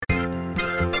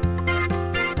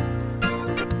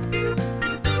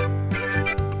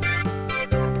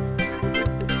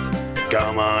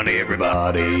Come on,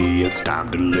 everybody, it's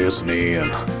time to listen in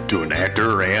to an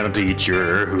actor and a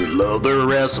teacher who love their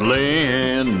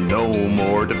wrestling. No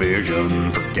more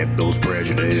division, forget those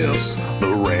prejudice.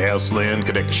 The Wrestling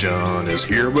Connection is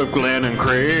here with Glenn and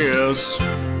Chris.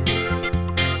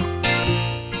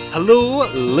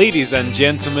 Hello, ladies and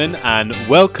gentlemen, and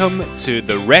welcome to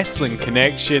the Wrestling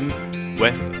Connection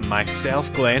with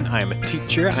myself, Glenn. I am a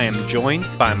teacher. I am joined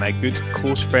by my good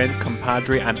close friend,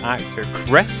 compadre, and actor,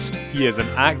 Chris. He is an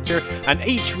actor, and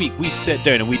each week we sit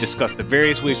down and we discuss the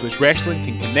various ways which wrestling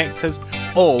can connect us,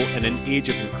 all in an age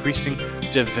of increasing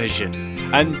division.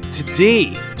 And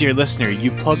today, dear listener,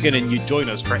 you plug in and you join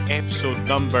us for episode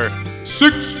number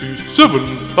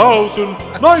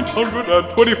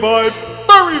 67,925.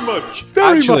 Very much.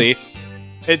 Actually,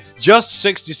 it's just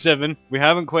 67. We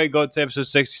haven't quite got to episode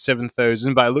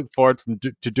 67,000, but I look forward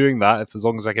to doing that as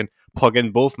long as I can plug in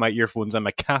both my earphones and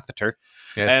my catheter.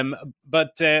 Yes.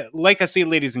 But like I say,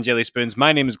 ladies and jelly spoons,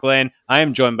 my name is Glenn. I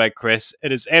am joined by Chris.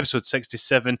 It is episode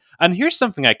 67, and here's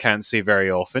something I can't say very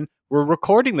often. We're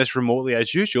recording this remotely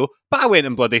as usual, but I went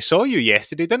and bloody saw you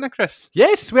yesterday, didn't I, Chris?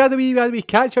 Yes, we had a wee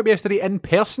catch up yesterday in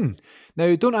person.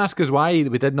 Now, don't ask us why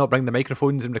we did not bring the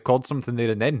microphones and record something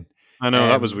there and then. I know,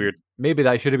 that was weird. Maybe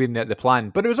that should have been the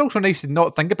plan. But it was also nice to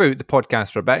not think about the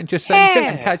podcast for a bit and just sit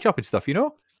and catch up and stuff, you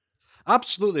know?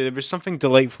 Absolutely. There was something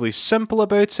delightfully simple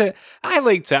about it. I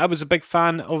liked it. I was a big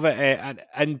fan of it.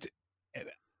 And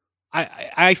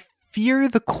I fear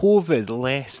the COVID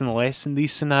less and less in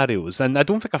these scenarios. And I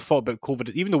don't think I thought about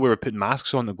COVID, even though we were putting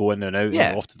masks on to go in and out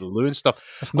and off to the loo and stuff.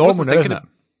 It's normal now, isn't it?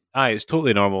 Aye, it's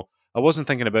totally normal. I wasn't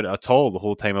thinking about it at all the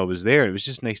whole time I was there. It was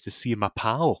just nice to see my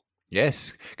pal.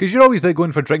 Yes, because you're always like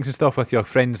going for drinks and stuff with your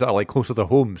friends that are like closer to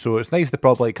home, so it's nice to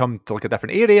probably come to like a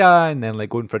different area and then like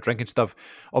going for a drink and stuff.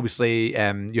 Obviously,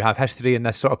 you have history in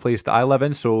this sort of place that I live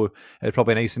in, so it's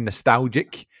probably nice and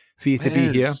nostalgic for you to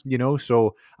be here, you know.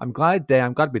 So I'm glad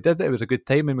we did it. It was a good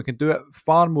time, and we can do it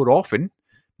far more often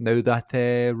now that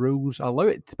rules allow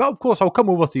it. But of course, I'll come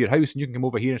over to your house and you can come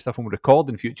over here and stuff and we'll record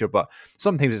in future. But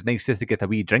sometimes it's nice just to get a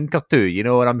wee drink or two. You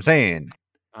know what I'm saying?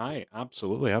 Aye,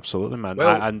 absolutely, man.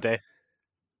 Well,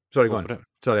 sorry, go on.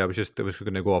 Sorry, I was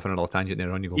going to go off on another tangent there.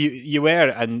 On you go. You were,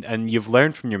 and you've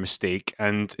learned from your mistake,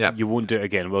 and you won't do it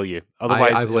again, will you?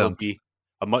 Otherwise, it'll be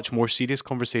a much more serious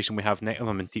conversation we have next.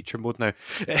 I'm in teacher mode now.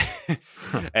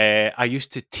 I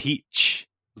used to teach,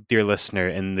 dear listener,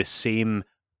 in the same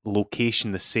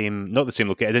location, not the same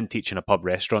location. I didn't teach in a pub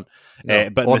restaurant,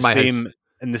 but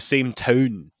in the same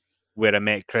town where I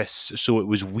met Chris. So it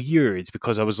was weird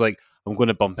because I was like, I'm going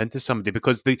to bump into somebody,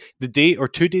 because the day or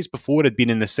 2 days before I'd been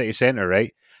in the city centre,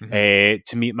 right,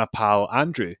 to meet my pal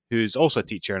Andrew, who's also a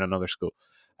teacher in another school.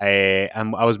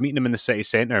 And I was meeting him in the city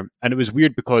centre, and it was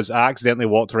weird because I accidentally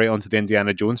walked right onto the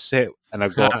Indiana Jones set, and I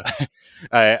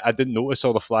I didn't notice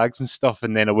all the flags and stuff,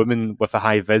 and then a woman with a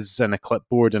high vis and a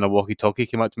clipboard and a walkie-talkie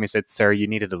came up to me and said, "Sir, you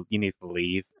need to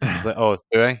leave." I was like, "Oh,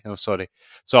 do I? Oh, sorry."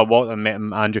 So I walked and met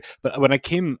him, Andrew. But when I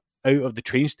came out of the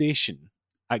train station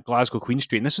at Glasgow Queen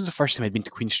Street, and this was the first time I'd been to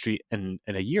Queen Street in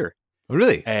a year. Oh,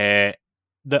 really?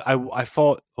 That I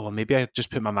thought, maybe I just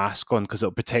put my mask on because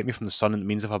it'll protect me from the sun, and it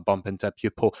means if I bump into a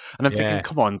pupil. And I'm thinking,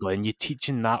 come on, Glenn, you're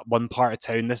teaching that one part of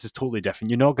town. This is totally different.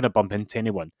 You're not going to bump into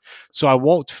anyone. So I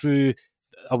walked through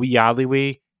a wee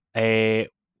alleyway,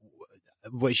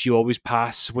 which you always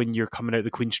pass when you're coming out the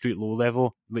Queen Street low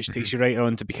level, which takes you right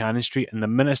on to Buchanan Street. And the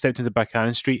minute I stepped into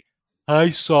Buchanan Street, I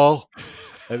saw...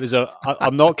 It was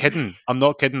I'm not kidding,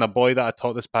 a boy that I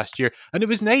taught this past year. And it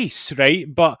was nice, right?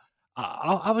 But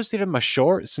I was there in my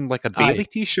shorts and like a Bailey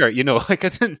t-shirt, you know, like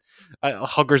a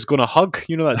hugger's gonna hug,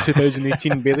 you know, that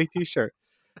 2018 Bailey t-shirt.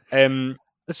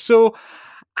 So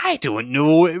I don't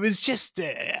know. It was just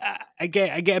I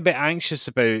get a bit anxious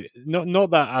about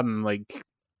not that I'm like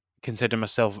consider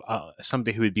myself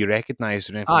somebody who would be recognised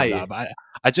or anything like that, but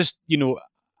I just, you know,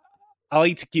 I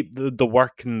like to keep the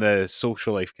work and the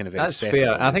social life kind of. That's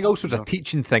fair. And I think also it's a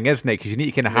teaching thing, isn't it? Because you need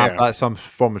to kind of have that some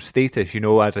form of status, you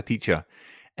know, as a teacher.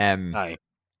 Aye.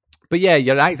 But yeah,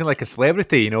 you're acting like a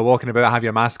celebrity, you know, walking about, have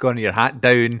your mask on, your hat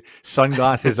down,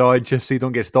 sunglasses on, just so you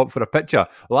don't get stopped for a picture.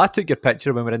 Well, I took your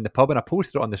picture when we were in the pub and I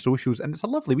posted it on the socials, and it's a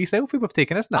lovely wee selfie we've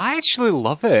taken, isn't it? I actually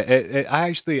love it.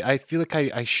 I feel like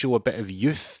I show a bit of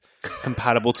youth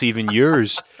comparable to even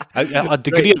yours. A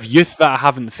degree of youth that I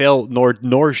haven't felt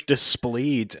nor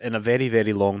displayed in a very,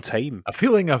 very long time. A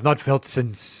feeling I've not felt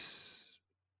since...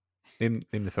 Name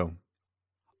the film.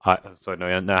 Now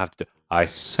I have to do... I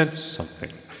sense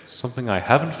something I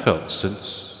haven't felt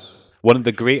since... One of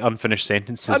the great unfinished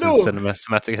sentences in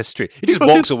cinematic history. He just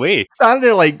walks away. Standing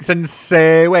there like since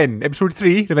when? Episode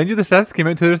 3, Revenge of the Sith, came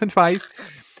out in 2005.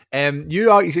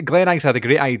 Glenn actually had a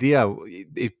great idea.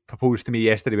 He proposed to me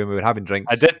yesterday when we were having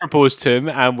drinks. I did propose to him,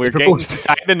 and we're getting to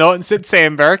tie the knot in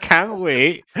September. Can't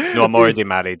wait. No, I'm already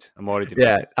married.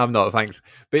 Yeah, I'm not, thanks.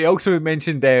 But he also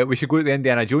mentioned we should go to the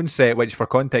Indiana Jones set, which, for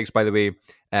context, by the way,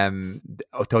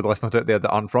 I'll tell the listeners out there that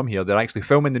aren't from here, they're actually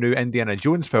filming the new Indiana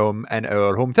Jones film in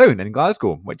our hometown in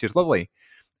Glasgow, which is lovely.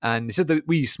 And it's just a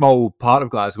wee small part of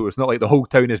Glasgow. It's not like the whole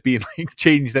town is being like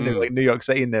changed into like New York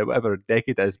City in the whatever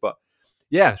decade it is. But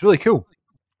yeah, it's really cool.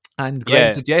 And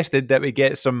Glenn suggested that we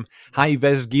get some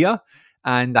high-vis gear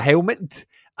and a helmet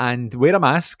and wear a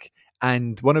mask,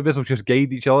 and one of us will just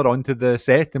guide each other onto the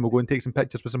set, and we'll go and take some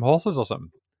pictures with some horses or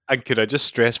something. And could I just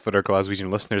stress for our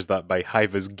Glaswegian listeners that by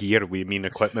high-vis gear we mean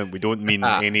equipment, we don't mean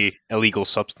any illegal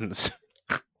substance.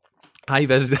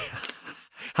 High-vis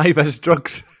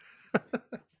drugs.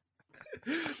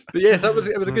 But yes, it was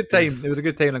a good time. It was a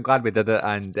good time. I'm glad we did it,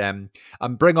 and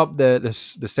bring up the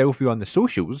selfie on the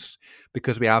socials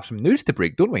because we have some news to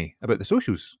break, don't we, about the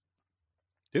socials?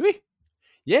 Do we?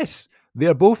 Yes, they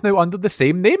are both now under the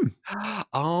same name.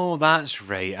 Oh, that's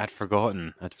right. I'd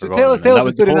forgotten. So tell us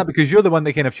the story on that, because you're the one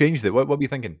that kind of changed it. What were you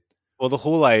thinking? Well, the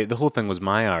whole thing was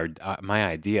my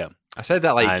idea. I said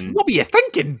that what were you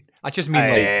thinking? I just mean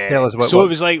tell us what. So it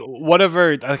was like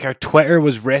whatever. Like our Twitter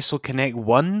was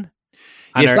WrestleConnect1.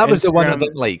 Yes, that was the one I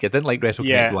didn't like. I didn't like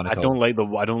WrestleConnect 1 at all. I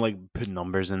don't like putting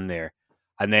numbers in there.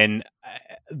 And then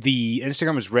the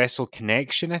Instagram was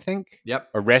WrestleConnection, I think. Yep.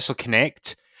 Or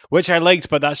WrestleConnect, which I liked,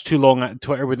 but that's too long.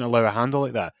 Twitter wouldn't allow a handle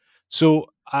like that.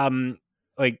 So,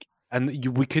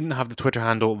 we couldn't have the Twitter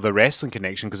handle The Wrestling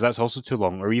Connection because that's also too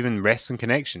long, or even Wrestling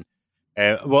Connection.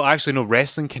 Well, actually, no,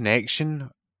 Wrestling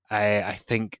Connection, I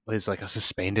think is like a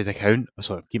suspended account,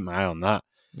 so I'll keep my eye on that.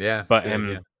 Yeah. But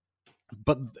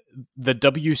But the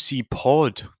WC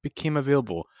pod became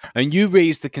available, and you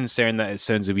raised the concern that it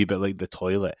sounds a wee bit like the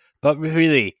toilet. But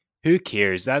really, who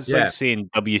cares? That's like saying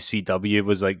WCW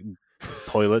was like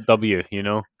toilet W, you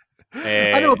know?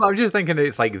 I know, but I'm just thinking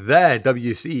it's like the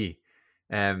WC.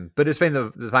 But it's fine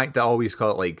the fact that I always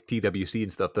call it like TWC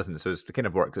and stuff, doesn't it? So it kind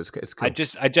of works. It's cool. I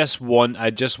just want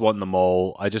them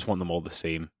all. I just want them all the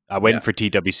same. I went for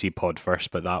TWC pod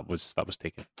first, but that was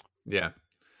taken. Yeah.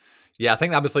 Yeah, I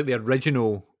think that was like the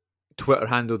original Twitter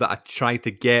handle that I tried to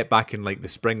get back in like the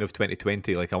spring of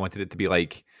 2020. Like I wanted it to be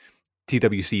like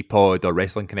TWC pod or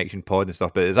Wrestling Connection pod and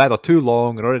stuff, but it's either too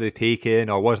long or already taken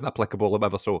or wasn't applicable or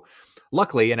whatever. So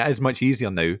luckily, and it is much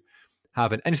easier now,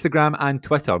 having Instagram and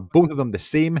Twitter, both of them the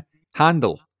same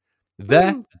handle.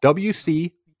 The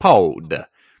WC pod.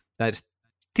 That's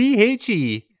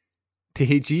THEWCPOD.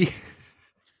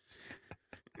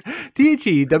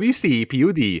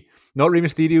 Not Rey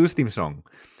Mysterio's theme song.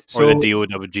 So, or the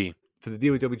DOWG. For the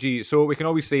DOWG. So we can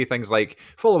always say things like,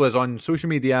 follow us on social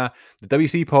media, the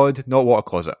WC pod, not water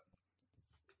closet.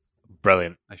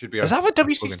 Brilliant. Is that what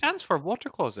WC stands for? Water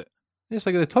closet? It's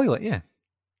like the toilet, yeah.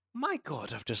 My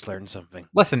God, I've just learned something.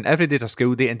 Listen, every day's a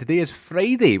school day, and today is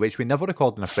Friday, which we never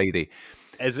record on a Friday.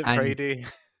 Is it Friday?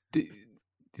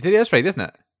 Today is Friday, isn't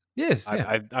it? Yes.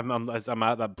 I'm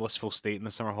at that blissful state in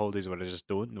the summer holidays where I just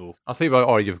don't know. I'll tell you about,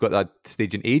 or you've got that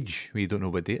stage in age where you don't know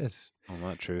what day it is. Oh,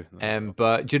 that's true.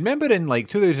 But do you remember in like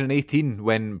 2018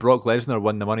 when Brock Lesnar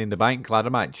won the Money in the Bank ladder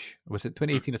match? Was it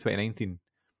 2018 or 2019?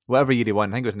 Whatever year he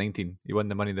won, I think it was 19. He won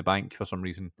the Money in the Bank for some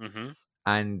reason. Mm-hmm.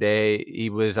 And he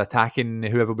was attacking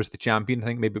whoever was the champion. I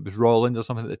think maybe it was Rollins or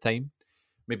something at the time.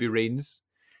 Maybe Reigns.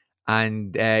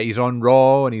 And he's on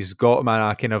Raw and he's got him in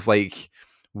a kind of like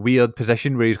weird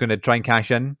position where he's going to try and cash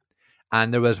in.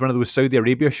 And there was one of those Saudi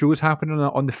Arabia shows happening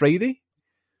on the Friday.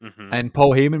 Mm-hmm. And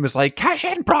Paul Heyman was like, cash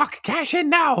in, Brock, cash in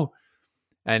now.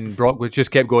 And Brock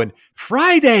just kept going,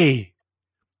 Friday.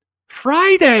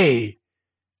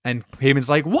 And Heyman's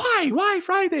like, why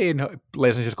Friday? And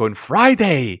Lesnar's just going,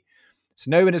 Friday. So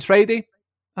now when it's Friday,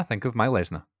 I think of my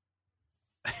Lesnar.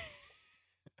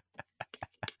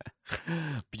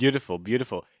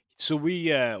 Beautiful. So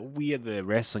we at the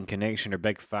Wrestling Connection are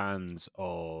big fans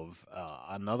of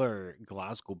another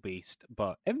Glasgow-based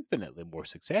but infinitely more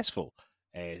successful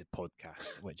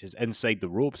podcast, which is Inside the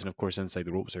Ropes. And of course, Inside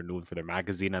the Ropes are known for their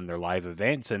magazine and their live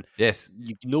events. And yes,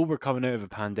 you know we're coming out of a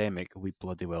pandemic. We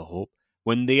bloody well hope.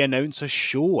 When they announce a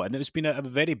show, and it's been a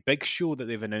very big show that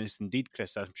they've announced indeed,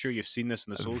 Chris. I'm sure you've seen this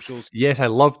in the socials. Yes, I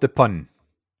love the pun.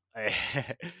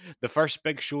 The first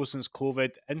big show since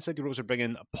COVID. Inside the Ropes are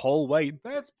bringing Paul White.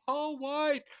 That's Paul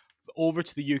White over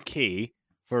to the UK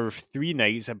for 3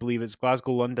 nights. I believe it's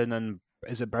Glasgow, London, and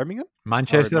is it Birmingham?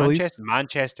 Manchester.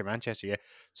 Manchester. Yeah.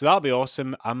 So that'll be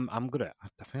awesome. I think I'm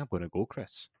gonna go,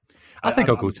 Chris. I think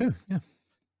I'll go too. Yeah.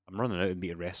 I'm running out of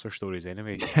meter wrestler stories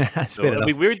anyway. That's so fair it'll enough.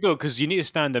 be weird though, because you need to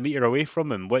stand a meter away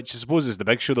from him, which I suppose is the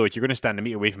Big Show though. If you're going to stand a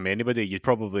meter away from anybody, you'd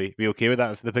probably be okay with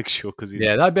that for the Big Show.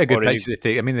 Yeah, that'd be a good picture to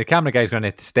take. I mean, the camera guy's going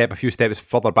to step a few steps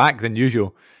further back than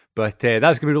usual, but that's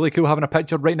going to be really cool having a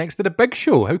picture right next to the Big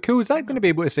Show. How cool is that going to be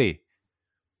able to see?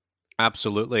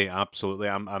 Absolutely. I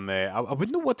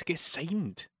wouldn't know what to get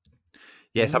signed.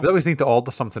 Yes, I would always need to order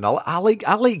something. I like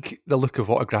the look of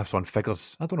autographs on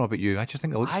figures. I don't know about you. I just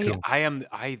think it looks cool. Can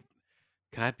I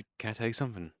tell you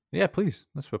something? Yeah, please.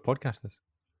 That's what a podcast is.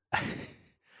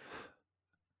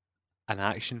 An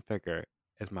action figure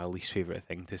is my least favorite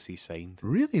thing to see signed.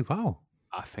 Really? Wow.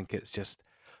 I think it's just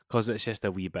because it's just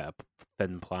a wee bit of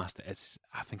thin plastic.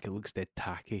 I think it looks dead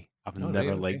tacky. I've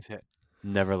never liked it.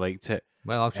 Never liked it.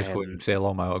 Well, I'll just go and sell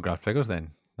all my autographed figures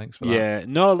then. Thanks for that. Yeah,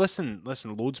 no, listen.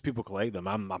 Loads of people collect them.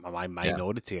 I'm a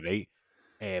minority, right?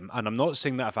 And I'm not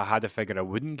saying that if I had a figure, I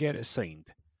wouldn't get it signed.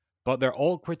 But they're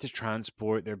awkward to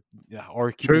transport.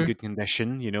 Or keep in good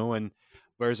condition, and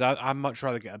whereas I'd much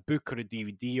rather get a book or a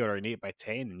DVD or an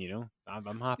 8x10.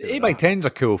 I'm happy. 8x10s are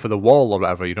cool for the wall or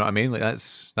whatever. You know what I mean? Like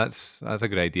that's a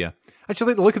good idea. I just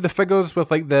like to look at the figures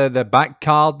with like the back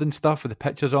card and stuff with the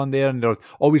pictures on there, and they're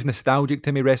always nostalgic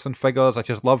to me. Wrestling figures, I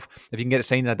just love if you can get it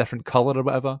signed in a different color or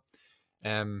whatever.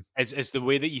 It's the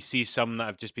way that you see some that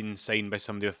have just been signed by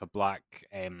somebody with a black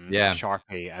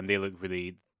Sharpie, and they look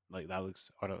really like that looks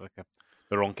like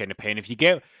the wrong kind of pen. If you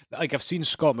get like I've seen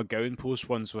Scott McGowan post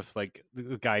ones with like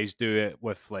the guys do it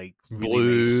with like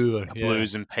really nice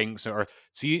blues and pinks, or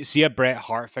see a Bret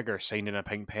Hart figure signed in a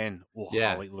pink pen. Oh,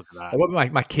 yeah, look at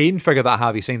that. My Kane figure that I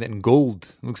have, he signed it in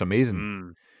gold. It looks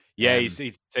amazing. Yeah, he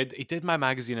said he did my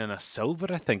magazine in a silver.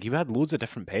 I think he had loads of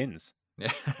different pens.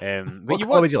 Yeah. But you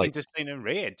want Kane to sign in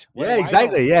red? Yeah,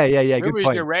 exactly. Yeah. Where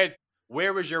was your red?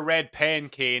 Where was your red pen,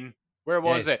 Kane? Where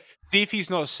was it? See if he's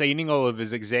not signing all of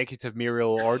his executive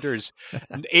mayoral orders,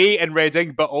 in red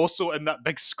ink, but also in that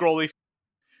big scrawly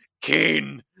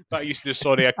Kane. That used to.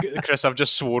 Sorry, Chris, I've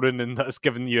just sworn, and that's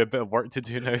given you a bit of work to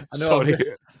do now. Sorry.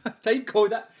 Time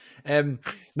code that.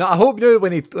 No, I hope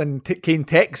when Kane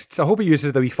texts, I hope he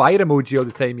uses the wee fire emoji all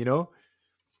the time.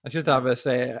 I just have this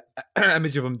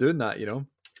image of him doing that.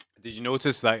 Did you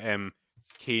notice that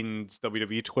Kane's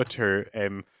WWE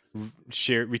Twitter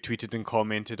retweeted and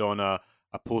commented on a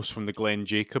post from the Glenn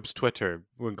Jacobs Twitter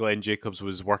when Glenn Jacobs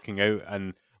was working out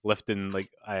and lifting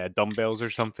like dumbbells or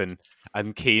something,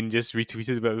 and Kane just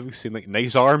retweeted about it, saying like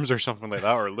nice arms or something like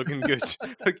that, or looking good.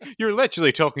 Like you're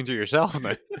literally talking to yourself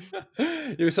now.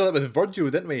 You saw that with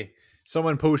Virgil, didn't we?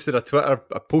 Someone posted a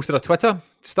Twitter.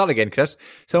 Start again, Chris.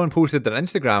 Someone posted an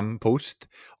Instagram post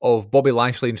of Bobby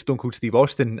Lashley and Stone Cold Steve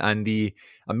Austin and the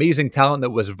amazing talent that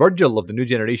was Virgil of the New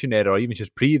Generation era, or even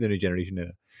just pre the New Generation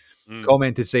era.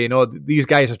 Commented saying, "Oh, these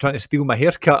guys are trying to steal my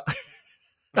haircut."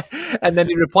 And then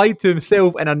he replied to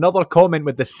himself in another comment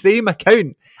with the same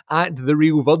account at the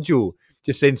real Virgil,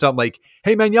 just saying something like,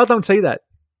 "Hey man, y'all don't say that."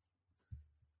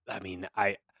 I mean,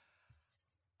 I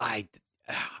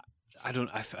don't.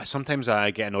 Sometimes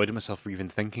I get annoyed at myself for even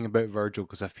thinking about Virgil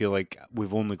because I feel like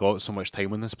we've only got so much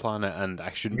time on this planet, and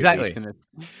I shouldn't be wasting it.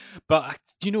 But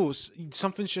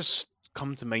something's just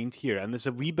come to mind here, and it's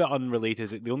a wee bit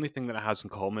unrelated. The only thing that it has in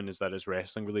common is that it's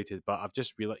wrestling related. But I've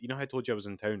just realized, how I told you I was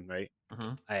in town, right?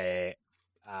 Mm-hmm.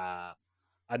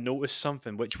 I noticed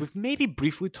something which we've maybe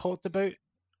briefly talked about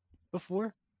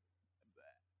before.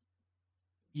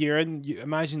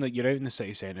 Imagine that you're out in the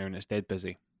city centre and it's dead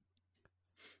busy.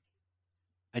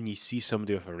 And you see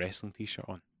somebody with a wrestling t-shirt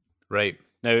on. Right.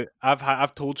 Now,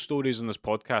 I've told stories on this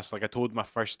podcast. Like I told my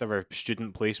first ever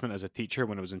student placement as a teacher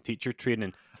when I was in teacher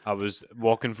training. I was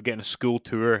getting a school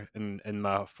tour in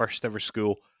my first ever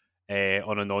school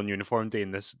on a non-uniform day,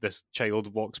 and this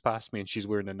child walks past me and she's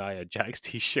wearing a Nia Jax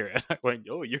t-shirt, and I went,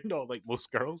 "Oh, you're not like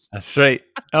most girls." That's right.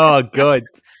 Oh God.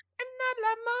 You're not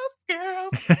like most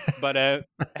girls.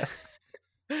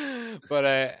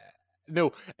 But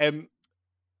no.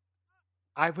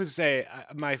 I was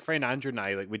my friend Andrew and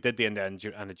I, like, we did the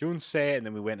Indiana Jones set, and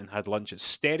then we went and had lunch at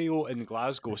Stereo in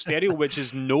Glasgow. Stereo, which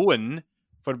is known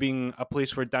for being a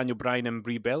place where Daniel Bryan and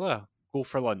Brie Bella go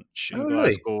for lunch in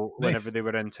Glasgow whenever they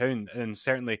were in town. And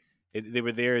certainly they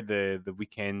were there the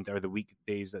weekend or the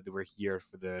weekdays that they were here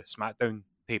for the SmackDown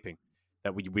taping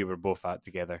that we were both at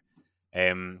together.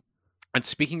 And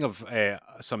speaking of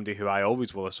somebody who I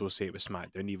always will associate with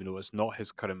SmackDown, even though it's not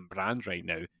his current brand right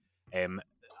now,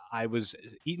 I was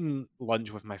eating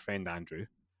lunch with my friend Andrew,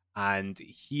 and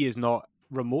he is not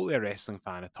remotely a wrestling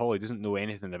fan at all. He doesn't know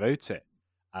anything about it.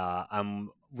 And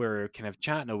we're kind of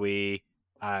chatting away,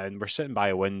 and we're sitting by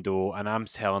a window, and I'm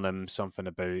telling him something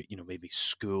about, maybe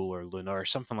school or Luna or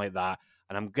something like that.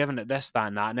 and I'm giving it this, that,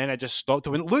 and that, and then I just stopped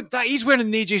and went, look, he's wearing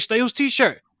an AJ Styles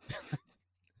t-shirt.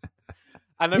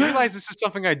 And I realize this is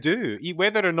something I do,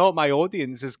 whether or not my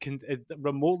audience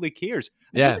remotely cares.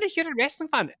 And even if you're a wrestling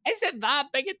fan, is it that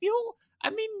big a deal? I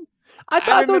mean,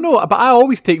 I don't know, but I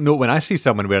always take note when I see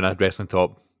someone wearing a wrestling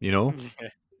top, you know? Yeah.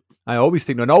 I always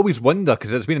take note, and I always wonder,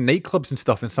 because there's been in nightclubs and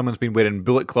stuff, and someone's been wearing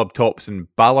Bullet Club tops and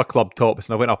Balor Club tops,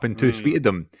 and I went up and tweeted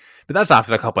them. But that's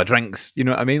after a couple of drinks, you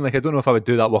know what I mean? Like, I don't know if I would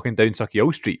do that walking down Sucky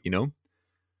Owl Street, you know?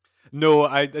 No,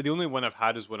 the only one I've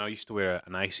had is when I used to wear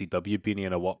an ICW beanie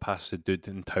and I walked past a dude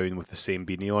in town with the same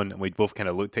beanie on, and we both kind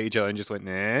of looked at each other and just went,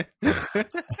 nah.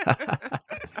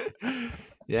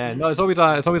 Yeah, no, it's always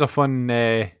a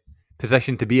fun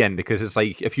position to be in, because it's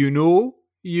like, if you know,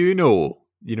 you know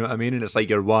what I mean? And it's like,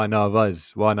 you're one of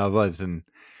us, and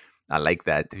I like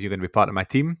that. If you're going to be part of my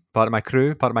team, part of my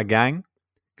crew, part of my gang,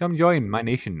 come join my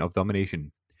nation of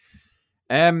domination.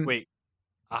 Wait,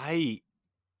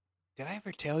 did I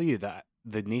ever tell you that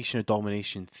the Nation of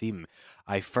Domination theme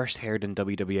I first heard in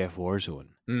WWF Warzone,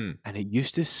 and it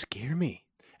used to scare me?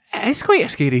 It's quite a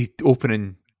scary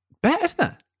opening bit, isn't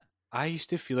it? I used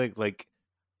to feel like,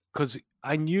 because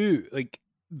I knew like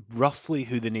roughly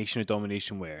who the Nation of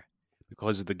Domination were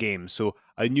because of the game. So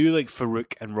I knew like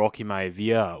Farouk and Rocky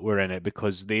Maivia were in it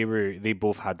because they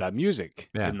both had that music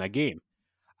in the game.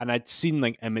 And I'd seen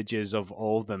like images of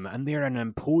all of them, and they're an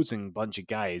imposing bunch of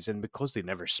guys. And because they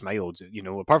never smiled, you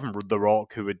know, apart from The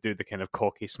Rock, who would do the kind of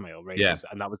cocky smile, right? Yeah.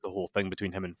 And that was the whole thing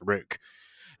between him and Farouk.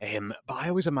 But I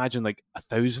always imagine like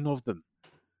 1,000 of them,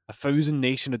 1,000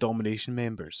 Nation of Domination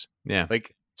members,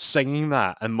 like singing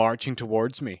that and marching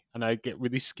towards me, and I get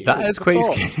really scared. That is quite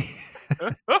scary.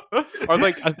 Or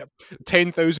like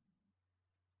 10,000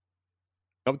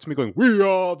 up to me going, "We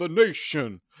are the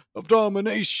Nation of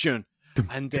Domination."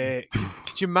 And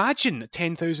could you imagine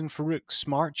 10,000 Farouks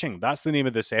marching? That's the name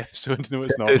of this episode. No,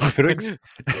 it's not. 10,000 Farouks.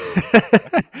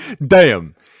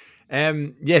 Damn.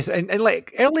 Yes, and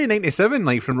like early 97,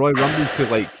 like from Royal Rumble to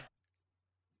like.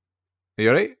 Are you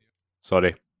alright?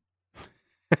 Sorry.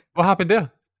 What happened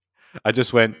there? I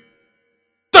just went,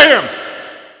 damn!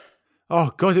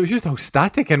 Oh God, it was just all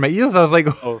static in my ears. I was like,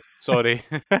 oh, sorry.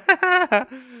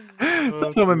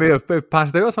 Someone may have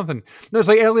passed out or something. No, it's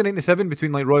like early 97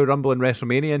 between like Royal Rumble and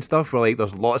WrestleMania and stuff, where like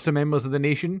there's lots of members of the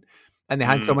Nation, and they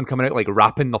had someone coming out like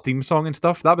rapping their theme song and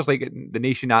stuff. That was like the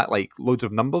Nation at like loads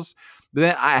of numbers. But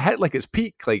then I hit like its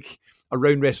peak like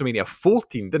around WrestleMania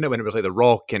 14, didn't it? When it was like The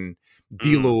Rock and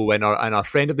D'Lo and our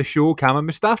friend of the show, Kama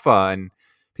Mustafa, and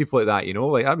people like that. You know,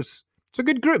 like it's a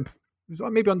good group. It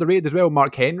was maybe underrated as well.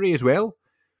 Mark Henry as well.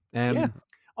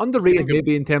 Underrated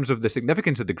maybe in terms of the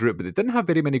significance of the group, but they didn't have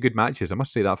very many good matches. I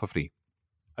must say that for free.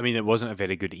 I mean, it wasn't a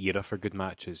very good era for good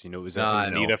matches. You know, it was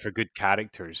an era for good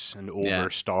characters and over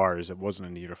stars. It wasn't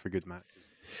an era for good matches.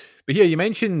 But here, you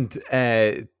mentioned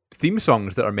theme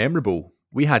songs that are memorable.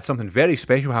 We had something very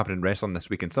special happen in wrestling this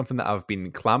week, and something that I've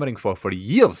been clamoring for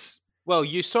years. Well,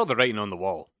 you saw the writing on the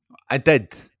wall. I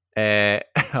did. I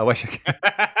wish I could.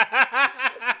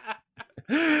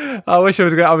 I wish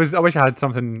I had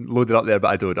something loaded up there, but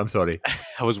I don't. I'm sorry.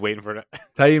 I was waiting for it.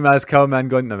 Time has come and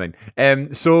gone.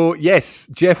 So yes,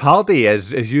 Jeff Hardy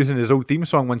is using his old theme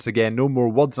song once again. No More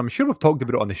Words. I'm sure we've talked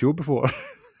about it on the show before.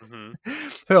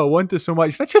 How I want it so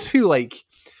much. I just feel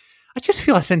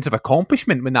a sense of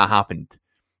accomplishment when that happened.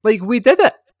 Like, we did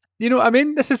it. You know what I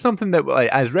mean? This is something that, like,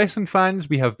 as wrestling fans,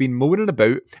 we have been moaning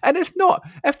about. And it's not,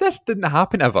 if this didn't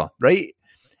happen ever, right?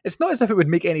 It's not as if it would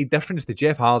make any difference to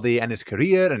Jeff Hardy and his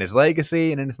career and his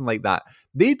legacy and anything like that.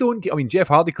 They don't, I mean, Jeff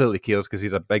Hardy clearly cares because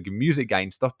he's a big music guy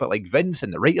and stuff, but like Vince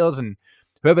and the writers and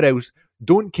whoever else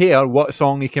don't care what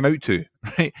song he came out to,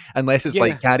 right? Unless it's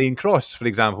like Karrion Kross, for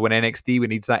example, when NXT when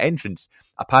he needs that entrance.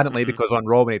 Apparently, because on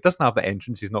Raw when he doesn't have that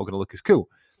entrance, he's not going to look as cool.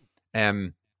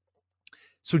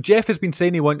 So Jeff has been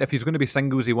saying if he's going to be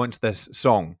singles, he wants this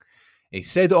song. He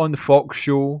said it on the Fox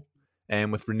show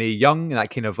with Renee Young, and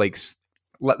that kind of like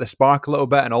lit the spark a little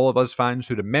bit, and all of us fans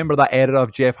who remember that era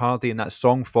of Jeff Hardy and that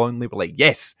song fondly were like,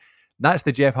 yes, that's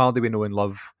the Jeff Hardy we know and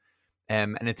love.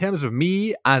 And in terms of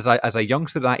me, as a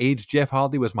youngster at that age, Jeff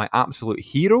Hardy was my absolute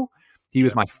hero. He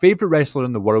was my favourite wrestler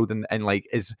in the world, and like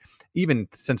is even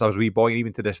since I was a wee boy, and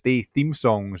even to this day, theme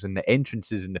songs and the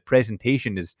entrances and the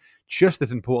presentation is just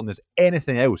as important as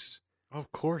anything else.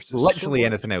 Of course, it's literally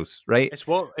anything else, right? It's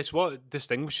what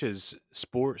distinguishes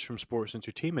sports from sports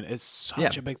entertainment. It's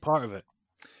such a big part of it.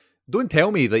 Don't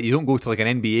tell me that you don't go to like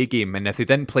an NBA game and if they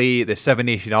didn't play the Seven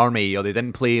Nation Army or they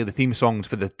didn't play the theme songs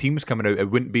for the teams coming out, it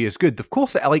wouldn't be as good. Of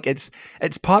course,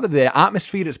 it's part of the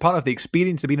atmosphere. It's part of the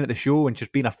experience of being at the show and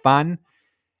just being a fan.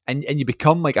 And you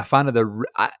become like a fan of this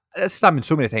has happened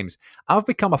so many times. I've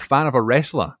become a fan of a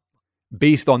wrestler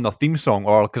based on their theme song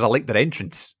or because I like their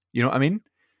entrance. You know what I mean?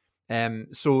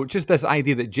 So just this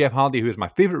idea that Jeff Hardy, who was my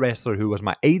favourite wrestler, who was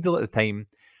my idol at the time,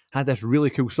 had this really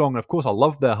cool song. And of course, I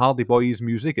love the Hardy Boys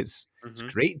music. It's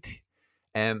great.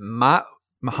 Matt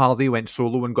Hardy went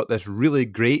solo and got this really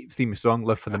great theme song,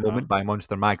 Live for the Moment by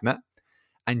Monster Magnet.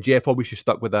 And Jeff obviously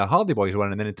stuck with the Hardy Boys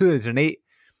one. And then in 2008,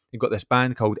 you got this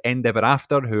band called End Ever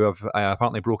After, who have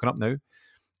apparently broken up now,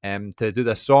 to do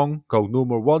this song called No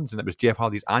More Words. And it was Jeff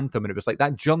Hardy's anthem. And it was like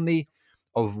that journey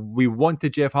of we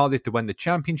wanted Jeff Hardy to win the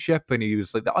championship, and he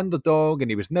was like the underdog,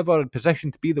 and he was never in position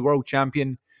to be the world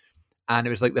champion. And it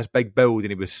was like this big build,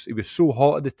 and he was so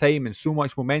hot at the time and so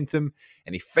much momentum,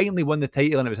 and he finally won the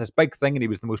title, and it was this big thing, and he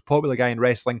was the most popular guy in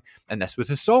wrestling, and this was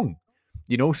his song,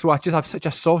 you know. So I just have such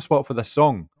a soft spot for this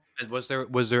song. And was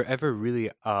there ever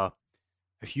really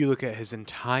if you look at his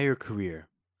entire career,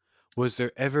 was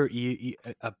there ever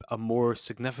a more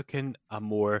significant, a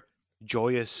more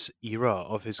joyous era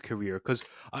of his career? Because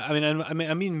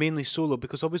I mean mainly solo,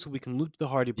 because obviously we can look at the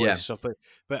Hardy Boys stuff,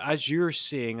 but as you're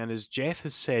saying, and as Jeff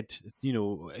has said, you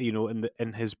know,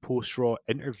 in his post Raw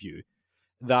interview,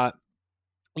 that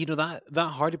that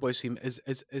Hardy Boys theme is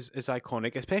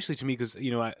iconic, especially to me, because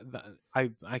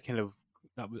I kind of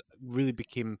really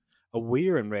became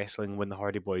aware in wrestling when the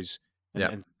Hardy Boys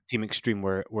and Team Extreme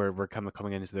were kind of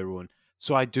coming into their own.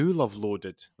 So I do love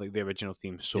Loaded, like the original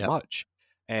theme, so much.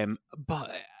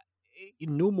 But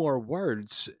No More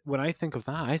Words, when I think of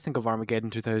that, I think of Armageddon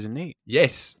 2008.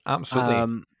 Yes,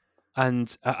 absolutely.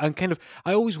 And kind of,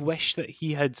 I always wish that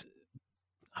he had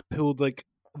pulled like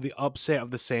the upset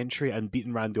of the century and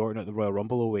beaten Randy Orton at the Royal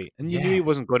Rumble 08. And you knew he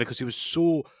wasn't going to, because he was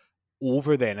so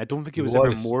over then. I don't think he was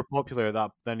ever more popular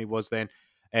than he was then.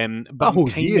 But that whole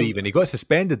year, even he got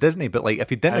suspended, didn't he? But like, if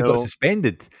he didn't have got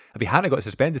suspended, if he hadn't got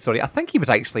suspended, sorry, I think he was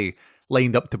actually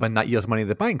lined up to win that year's Money in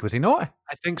the Bank, was he not?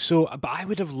 I think so, but I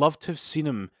would have loved to have seen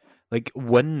him like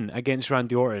win against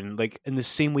Randy Orton, like in the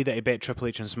same way that he bet Triple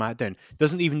H on SmackDown.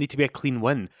 Doesn't even need to be a clean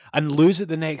win, and lose it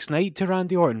the next night to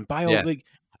Randy Orton. Like,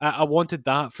 I wanted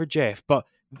that for Jeff, but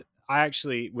I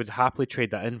actually would happily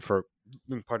trade that in for,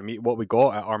 pardon me, what we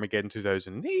got at Armageddon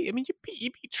 2008. I mean, you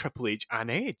beat Triple H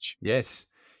and Edge. Yes,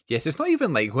 it's not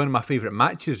even like one of my favourite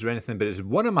matches or anything, but it's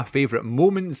one of my favourite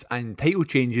moments and title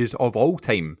changes of all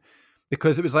time.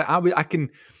 Because it was like,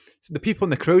 the people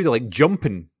in the crowd are like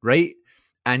jumping, right?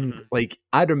 And like,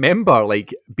 I remember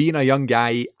like being a young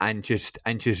guy and just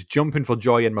jumping for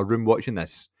joy in my room watching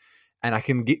this. And I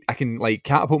can like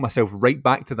catapult myself right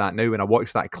back to that now when I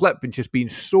watch that clip and just being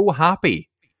so happy.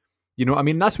 You know what I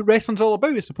mean? That's what wrestling's all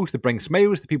about. It's supposed to bring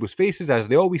smiles to people's faces, as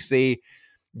they always say.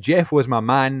 Jeff was my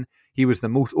man. He was the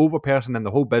most over person in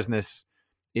the whole business.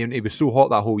 And he was so hot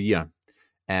that whole year.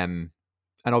 And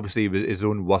obviously he was his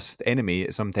own worst enemy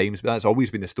at some times. But that's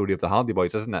always been the story of the Hardy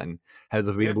Boys, isn't it? And how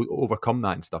they've been able to overcome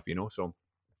that and stuff, you know? So,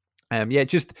 I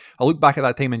look back at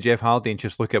that time in Jeff Hardy and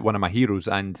just look at one of my heroes,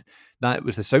 and that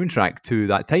was the soundtrack to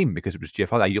that time, because it was Jeff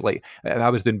Hardy. Like, if I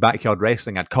was doing backyard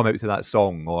wrestling, I'd come out to that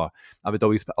song, or I would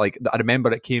always, like, I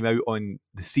remember it came out on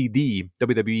the CD,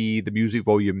 WWE The Music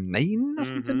Volume 9 or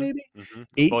something, maybe?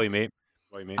 8. Volume 8.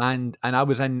 And I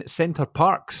was in Center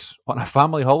Parcs on a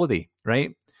family holiday,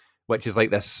 right? Which is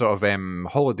like this sort of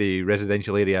holiday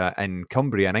residential area in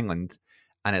Cumbria in England,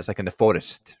 and it's like in the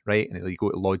forest, right? And you go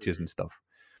to lodges and stuff.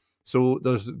 So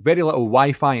there's very little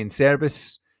Wi-Fi in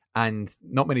service and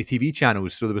not many TV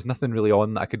channels, so there was nothing really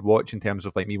on that I could watch in terms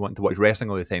of like me wanting to watch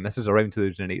wrestling all the time. This is around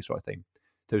 2008 sort of time,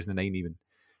 2009 even.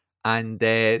 And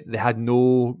they had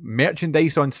no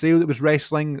merchandise on sale that was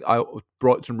wrestling. I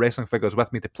brought some wrestling figures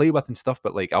with me to play with and stuff,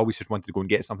 but like I always just wanted to go and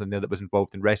get something there that was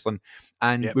involved in wrestling.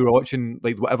 And we were watching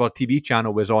like whatever TV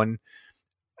channel was on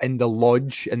in the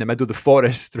lodge in the middle of the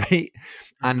forest, right?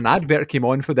 And an advert came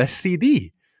on for this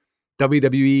CD.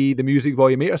 WWE The Music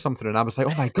Volume 8 or something, and I was like,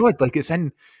 oh my god, like it's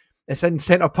in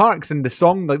Center Parcs, and the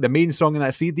song, like the main song in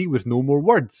that CD was No More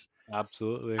Words.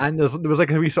 Absolutely. And there was like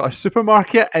a wee sort of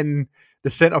supermarket in the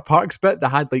Center Parcs bit that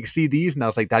had like CDs, and I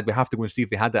was like, Dad, we have to go and see if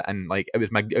they had it. And like it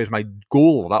was my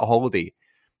goal that holiday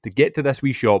to get to this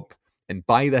wee shop and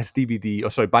buy this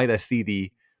buy this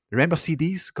CD. Remember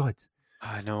CDs? God.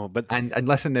 I know, but and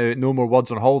listen to No More Words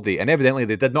on holiday, and evidently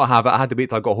they did not have it. I had to wait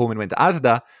till I got home and went to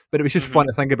Asda, but it was just fun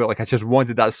to think about. Like I just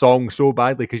wanted that song so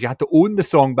badly, because you had to own the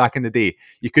song back in the day.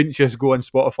 You couldn't just go on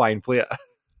Spotify and play it.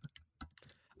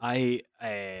 I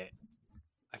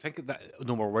think that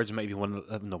No More Words might be one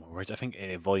of No More Words. I think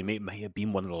Volume 8 might have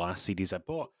been one of the last CDs I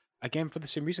bought. Again, for the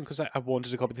same reason, because I wanted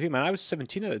to copy the theme, and I was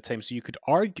 17 at the time, so you could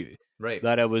argue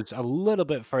that I was a little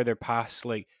bit further past,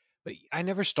 like. But I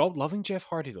never stopped loving Jeff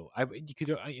Hardy, though.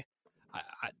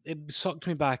 It sucked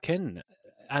me back in,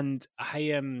 and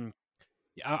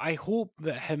I hope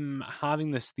that him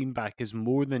having this theme back is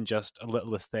more than just a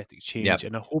little aesthetic change, Yep.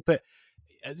 and I hope it,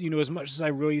 as as much as I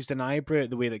raised an eyebrow at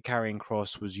the way that Karrion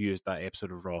Kross was used that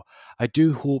episode of Raw, I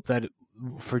do hope that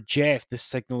for Jeff, this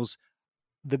signals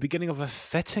the beginning of a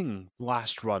fitting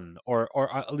last run, or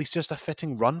at least just a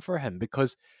fitting run for him.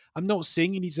 Because I'm not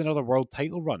saying he needs another world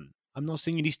title run. I'm not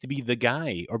saying he needs to be the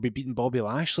guy or be beating Bobby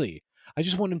Lashley. I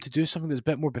just want him to do something that's a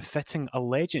bit more befitting a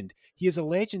legend. He is a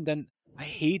legend, and I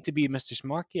hate to be Mr.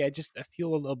 Smarky. I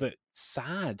feel a little bit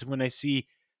sad when I see.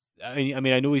 I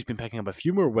mean, I know he's been picking up a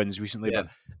few more wins recently, but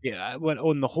yeah,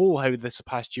 on the whole, how this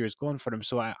past year has gone for him.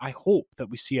 So I hope that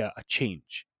we see a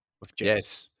change with Jeff.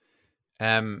 Yes.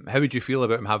 How would you feel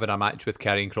about him having a match with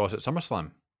Karrion Kross at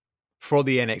SummerSlam for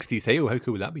the NXT title? How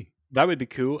cool would that be? That would be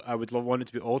cool. I would want it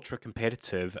to be ultra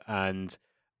competitive, and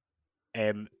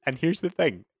here's the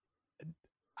thing,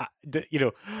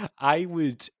 I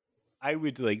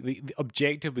would like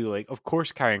objectively, like, of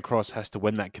course, Karrion Kross has to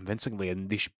win that convincingly, and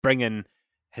they should bring in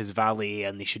his valet,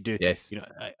 and they should do,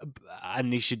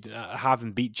 and they should have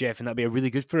him beat Jeff, and that'd be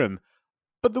really good for him.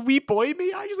 But the wee boy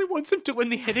me actually wants him to win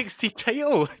the NXT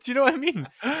title. Do you know what I mean?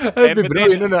 That'd be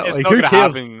brilliant, isn't it? It's like, not who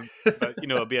cares? but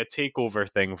it'll be a takeover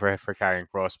thing for Karrion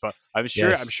Kross. But I'm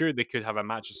sure they could have a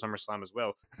match at SummerSlam as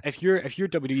well. If you're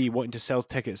WWE wanting to sell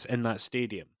tickets in that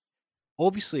stadium,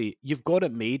 obviously you've got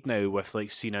it made now with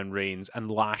like Cena and Reigns and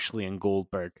Lashley and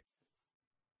Goldberg.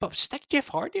 But stick Jeff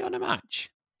Hardy on a match.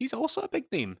 He's also a big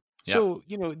name. Yep. So,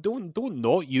 don't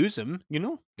not use him,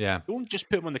 Yeah. Don't just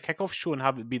put him on the kickoff show and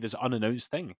have it be this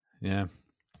unannounced thing. Yeah.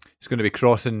 It's going to be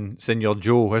crossing Senor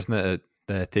Joe, isn't it, at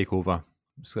the TakeOver?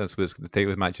 So that's what the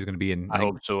title match is going to be in. I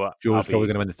hope so. Joe's probably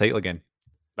going to win the title again.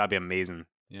 That'd be amazing.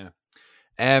 Yeah.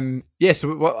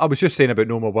 So what I was just saying about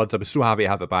No More Words, I was so happy to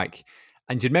have it back.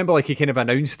 And do you remember, like, he kind of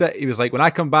announced it? He was like, when I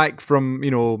come back from,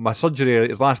 my surgery,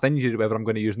 his last injury, whatever, I'm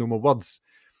going to use No More Words.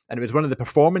 And it was one of the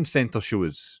Performance Center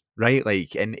shows, right?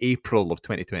 Like in April of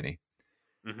 2020.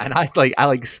 Mm-hmm. And I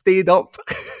stayed up.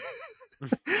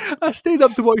 I stayed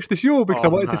up to watch the show because I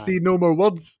wanted to see No More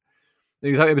Words.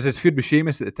 It was his feud with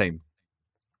Sheamus at the time.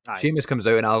 Aye. Sheamus comes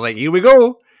out and I was like, here we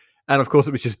go. And of course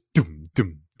it was just dum,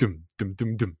 dum, dum, dum,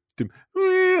 dum, dum, dum.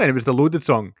 And it was the Loaded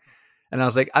song. And I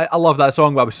was like, I love that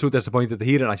song, but I was so disappointed to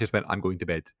hear it. And I just went, I'm going to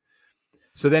bed.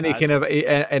 So then he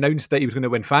announced that he was going to,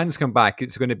 when fans come back,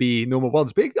 it's going to be No More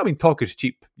Words. But I mean, talk is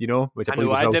cheap, which I believe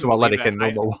was also a lyric in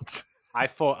No More Words. I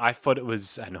thought it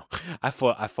was. I know. I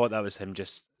thought that was him.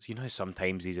 Just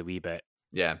sometimes he's a wee bit.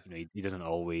 Yeah. He doesn't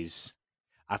always.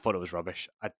 I thought it was rubbish.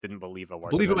 I didn't believe a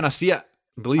word. Believe it when I see it.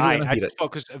 Believe it when I hear it.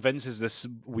 Because Vince is this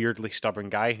weirdly stubborn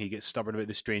guy, and he gets stubborn about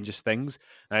the strangest things.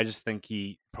 And I just think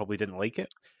he probably didn't like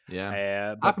it.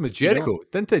 Yeah. Happened with Jericho,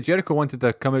 didn't it? Jericho wanted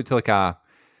to come out to like a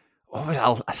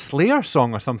Slayer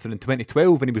song or something in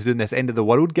 2012 when he was doing this End of the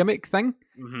World gimmick thing.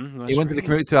 Mm-hmm, he wanted to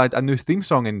come out to a new theme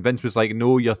song, and Vince was like,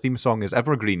 no, your theme song is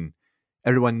evergreen.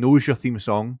 Everyone knows your theme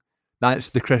song. That's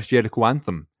the Chris Jericho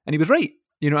anthem. And he was right.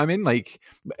 You know what I mean? Like,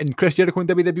 in Chris Jericho and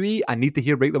WWE, I need to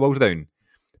hear Break the Walls Down.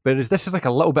 But this is like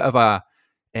a little bit of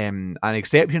an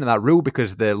exception to that rule,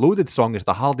 because the Loaded song is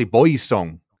the Hardy Boys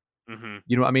song. Mm-hmm.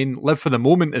 You know what I mean? Live for the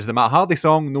Moment is the Matt Hardy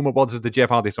song. No More Words is the Jeff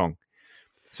Hardy song.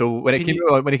 So when he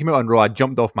came out on Raw, I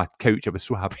jumped off my couch. I was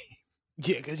so happy.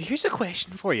 Yeah, here's a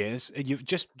question for you: you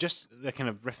just kind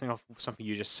of riffing off something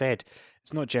you just said.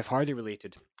 It's not Jeff Hardy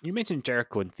related. You mentioned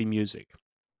Jericho and theme music.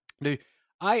 Now,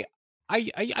 I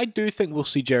do think we'll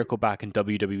see Jericho back in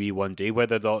WWE one day,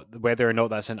 whether or not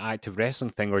that's an active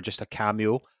wrestling thing or just a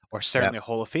cameo, or certainly a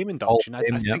Hall of Fame induction.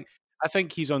 I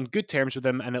think he's on good terms with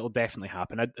him, and it'll definitely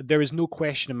happen. There is no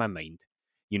question in my mind.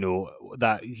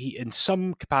 That he, in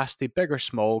some capacity, big or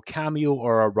small, cameo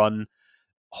or a run,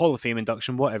 Hall of Fame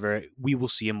induction, whatever, we will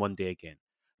see him one day again.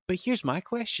 But here's my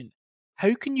question.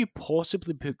 How can you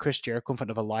possibly put Chris Jericho in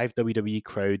front of a live WWE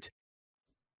crowd,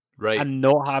 right, and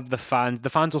not have the fans? The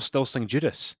fans will still sing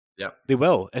Judas. Yeah, they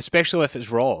will, especially if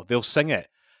it's Raw. They'll sing it.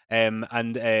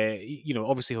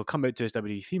 Obviously he'll come out to his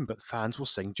WWE theme, but fans will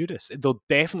sing Judas. They'll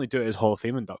definitely do it as Hall of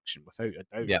Fame induction, without a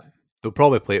doubt. Yeah, they'll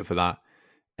probably play it for that.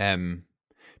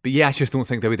 But yeah, I just don't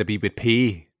think WWE would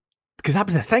pay, because that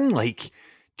was the thing. Like,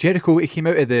 Jericho, he came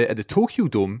out of the Tokyo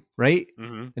Dome, right,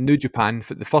 in New Japan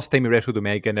for the first time he wrestled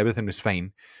Omega, and everything was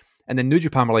fine. And then New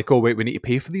Japan were like, "Oh wait, we need to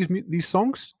pay for these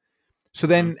songs." So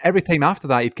then every time after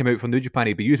that, he'd come out from New Japan,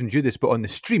 he'd be using Judas, but on the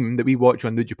stream that we watch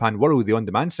on New Japan World, the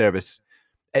on-demand service,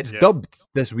 it's dubbed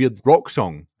this weird rock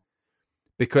song,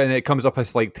 because it comes up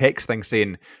as like text thing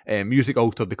saying music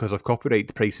altered because of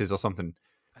copyright prices or something.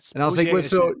 And I was like,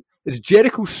 so it's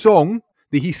Jericho's song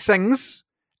that he sings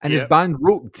and his band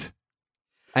wrote,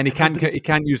 and he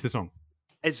can't use the song.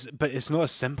 But it's not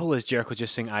as simple as Jericho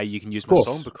just saying, "You can use my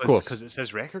song," because it's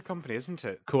his record company, isn't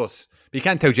it? Of course. But you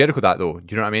can't tell Jericho that, though.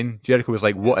 Do you know what I mean? Jericho was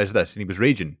like, "What is this?" And he was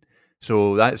raging.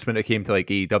 So that's when it came to like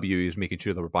AEW, he was making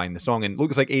sure they were buying the song. And it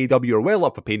looks like AEW are well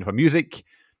up for paying for music,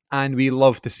 and we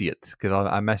love to see it because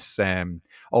I miss.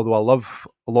 Although I love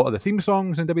a lot of the theme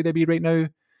songs in WWE right now,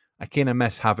 I kind of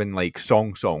miss having like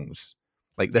songs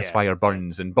like "This Fire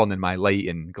Burns" and "Burning My Light"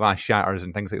 and "Glass Shatters"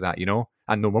 and things like that,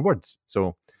 and no more words.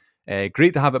 So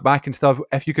great to have it back and stuff.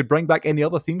 If you could bring back any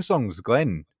other theme songs,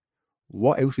 Glenn,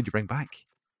 what else would you bring back?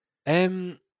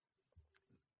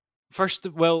 First,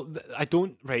 I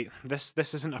don't. Right, this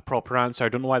isn't a proper answer. I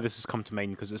don't know why this has come to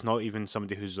mind because it's not even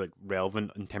somebody who's like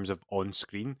relevant in terms of on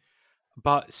screen.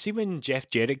 But see, when Jeff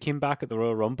Jarrett came back at the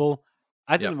Royal Rumble,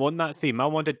 I didn't want that theme. I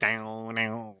wanted down.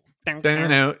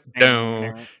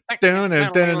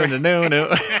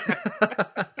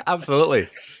 Absolutely.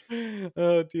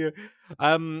 Oh dear.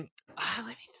 Let me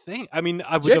think. I mean,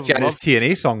 I would Jeff have Jarrett's loved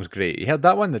TNA song's great. You heard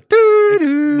that one?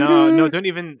 No, don't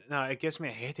even. No, it gives me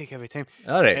a headache every time.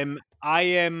 All right.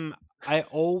 I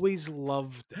always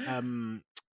loved. Do you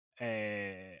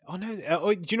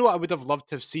know what I would have loved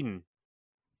to have seen?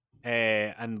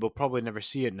 And we'll probably never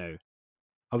see it now.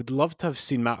 I would love to have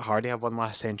seen Matt Hardy have one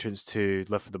last entrance to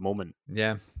Live for the Moment.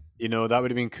 Yeah. That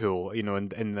would have been cool. In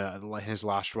his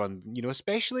last run.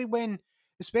 Especially when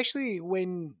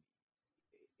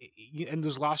in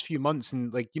those last few months,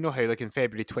 and how like in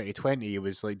February 2020 he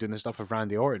was like doing the stuff with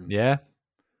Randy Orton. Yeah.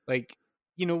 Like,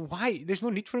 why? There's no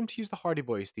need for him to use the Hardy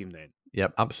Boys theme then.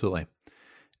 Yep, absolutely.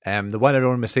 The one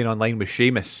everyone was saying online was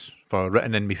Sheamus for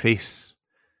Written in Me Face.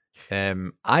 I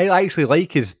actually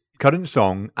like his current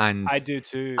song, and I do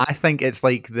too. I think it's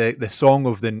like the song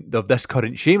of this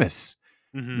current Sheamus.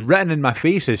 Mm-hmm. Written in My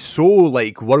Face is so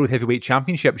like World Heavyweight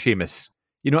Championship Sheamus.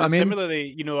 You know what I mean?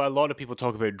 Similarly, a lot of people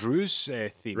talk about Drew's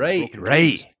theme.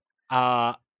 Right.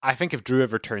 I think if Drew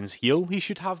ever turns heel, he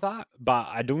should have that. But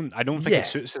I don't think it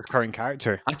suits his current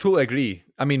character. I totally agree.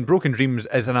 I mean, Broken Dreams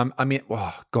is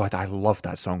oh God, I love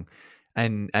that song.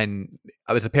 And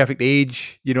it was a perfect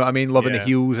age, you know what I mean? Loving the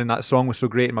heels, and that song was so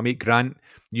great. And my mate Grant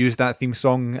used that theme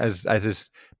song as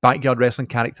his backyard wrestling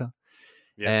character.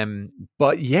 Yeah.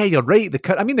 But yeah, you're right. The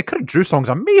current Drew song's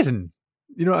amazing.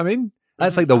 You know what I mean?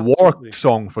 That's like the war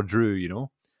song for Drew,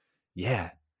 Yeah. And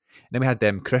then we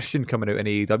had Christian coming out in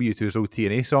AEW to his old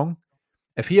TNA song.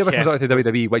 If he ever comes out to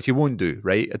WWE, which he won't do,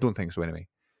 right? I don't think so anyway.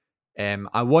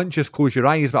 I want Just Close Your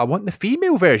Eyes, but I want the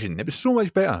female version. It was so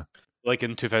much better. Like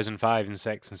in 2005 and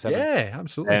 6 and 7. Yeah,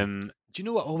 absolutely. Do you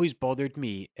know what always bothered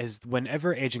me is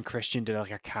whenever Edge and Christian did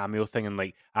like a cameo thing, and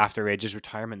like after Edge's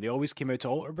retirement, they always came out to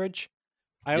Alter Bridge.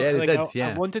 I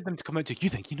wanted them to come out to "You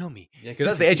Think You Know Me." Yeah, because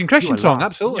that's the Edge and Christian song,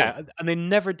 absolutely. Yeah, and they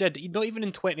never did. Not even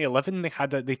in 2011,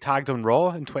 they tagged on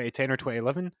Raw in 2010 or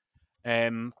 2011. For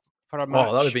a match. Oh,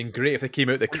 that would have been great if they came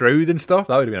out the crowd and stuff.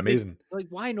 That would have been amazing. Like,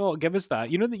 why not give us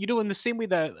that? In the same way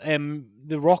that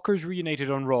the Rockers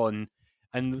reunited on Raw and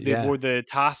they wore the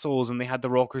tassels and they had the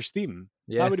Rockers theme.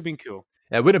 Yeah, that would have been cool.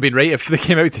 Yeah, it wouldn't have been right if they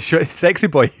came out to shoot Sexy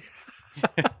Boy.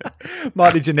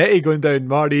 Marty Jannetty going down.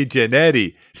 Marty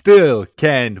Jannetty still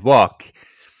can walk.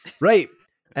 Right.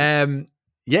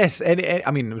 Yes. I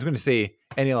was going to say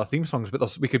any other theme songs,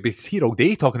 but we could be here all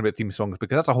day talking about theme songs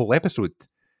because that's a whole episode.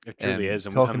 It truly is.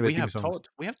 And we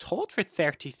have talked for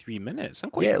 33 minutes.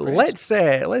 I'm quite impressed.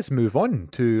 Let's move on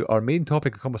to our main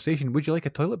topic of conversation. Would you like a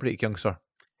toilet break, young sir?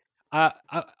 I'm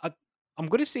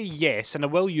going to say yes, and I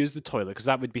will use the toilet because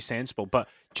that would be sensible. But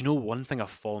do you know one thing I've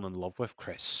fallen in love with,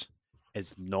 Chris?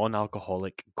 Is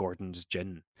non-alcoholic Gordon's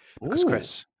gin. Because,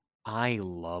 Chris, I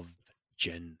love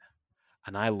gin.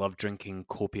 And I love drinking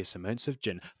copious amounts of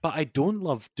gin. But I don't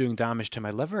love doing damage to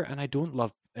my liver, and I don't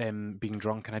love being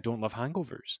drunk, and I don't love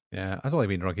hangovers. Yeah, I don't like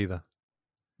being drunk either.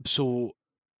 So,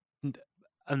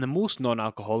 and the most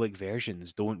non-alcoholic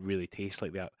versions don't really taste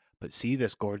like that. But see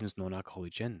this Gordon's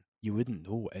non-alcoholic gin, you wouldn't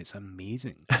know. It's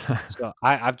amazing. So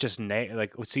I've just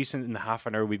since in the half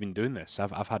an hour we've been doing this,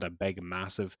 I've had a big,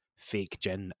 massive fake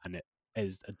gin, and it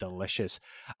is delicious.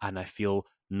 And I feel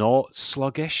not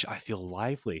sluggish. I feel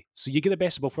lively. So you get the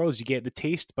best of both worlds. You get the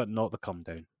taste, but not the come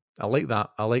down. I like that.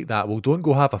 Well, don't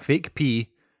go have a fake pee.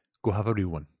 Go have a real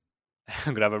one.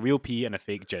 I'm gonna have a real pee and a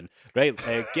fake gin. Right,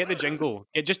 get the jingle.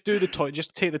 Just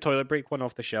take the toilet break one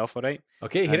off the shelf. All right.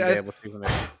 Okay, here it is. We'll take one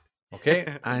out. Okay,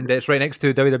 and it's right next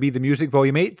to WWE The Music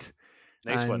Volume 8.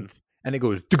 Nice one. And it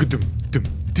goes...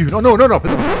 No.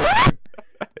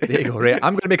 There you go, right.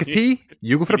 I'm going to make a tea.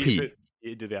 You go for a pee.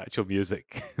 You do the actual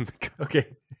music. Okay.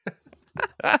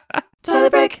 Toilet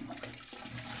break.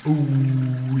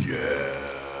 Ooh, yeah.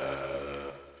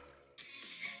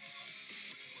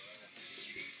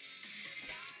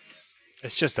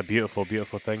 It's just a beautiful,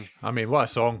 beautiful thing. I mean, what a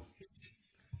song.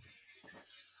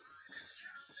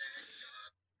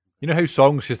 You know how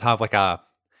songs just have like a...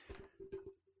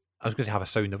 I was going to have a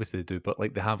sound, obviously they do, but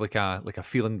like they have like a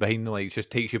feeling behind them. Like it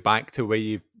just takes you back to where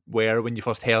you were when you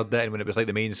first heard it and when it was like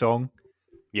the main song.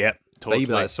 Yeah, totally.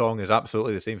 The vibe of that song is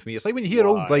absolutely the same for me. It's like when you hear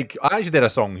old, like I actually did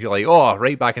a song, you're like, oh,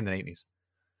 right back in the 90s.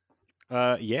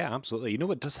 Yeah, absolutely. You know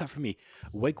what does that for me?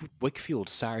 Wakefield,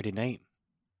 Saturday Night.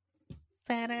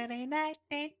 Saturday night.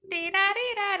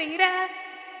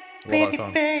 Love that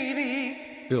song.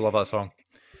 Do love that song.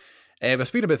 But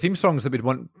speaking about theme songs that we'd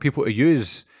want people to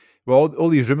use, well, all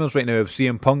these rumours right now of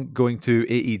CM Punk going to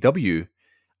AEW,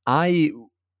 I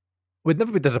would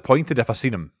never be disappointed if I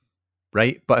seen him,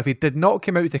 right? But if he did not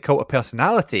come out to Cult of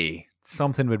Personality,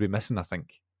 something would be missing, I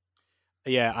think.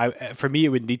 Yeah, for me, it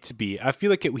would need to be. I feel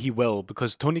like he will,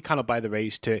 because Tony cannot buy the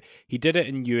rights to it. He did it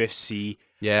in UFC.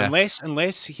 Yeah.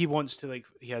 Unless he wants to,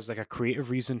 he has a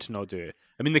creative reason to not do it.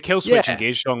 I mean, the Kill Switch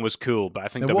Engage song was cool, but I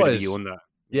think WWE owned that.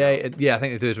 Yeah, I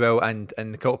think they do as well. And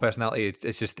the Cult of Personality,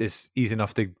 it's easy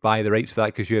enough to buy the rights for that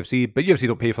because UFC, but UFC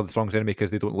don't pay for the songs anyway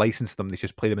because they don't license them. They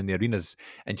just play them in the arenas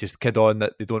and just kid on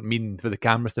that they don't mean for the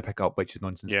cameras to pick up, which is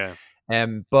nonsense. Yeah.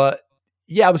 But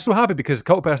yeah, I was so happy because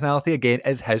Cult of Personality again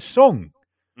is his song.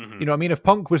 Mm-hmm. You know what I mean?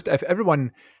 If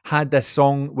everyone had this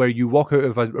song where you walk out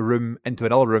of a room into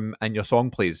another room and your song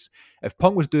plays, if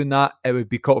Punk was doing that, it would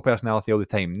be Cult of Personality all the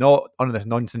time, not none of this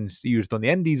nonsense used on the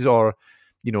indies or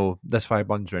This Fire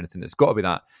Burns or anything. It's got to be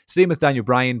that. Same with Daniel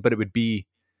Bryan, but it's going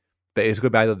to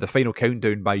be either The Final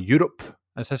Countdown by Europe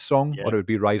as his song, or it would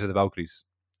be Rise of the Valkyries.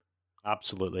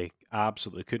 Absolutely,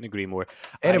 couldn't agree more.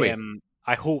 Anyway,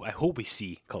 I hope we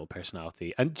see Cult of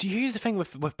Personality. And here's the thing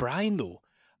with Bryan though,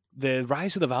 the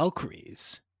Rise of the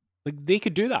Valkyries, they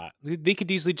could do that. They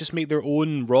could easily just make their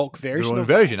own rock version.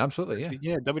 Absolutely, yeah.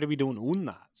 Yeah, WWE don't own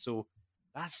that, so.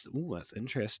 That's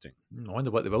interesting. I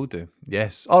wonder what they will do.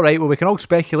 Yes. All right, well, we can all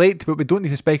speculate, but we don't need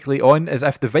to speculate on is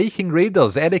if the Viking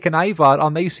Raiders, Eric and Ivar,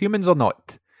 are nice humans or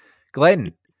not.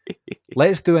 Glenn,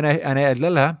 let's do an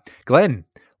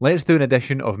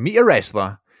edition of Meet a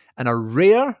Wrestler and a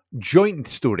rare joint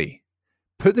story.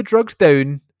 Put the drugs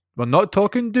down. We're not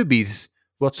talking doobies.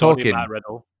 We're talking... Matt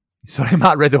Riddle. Sorry,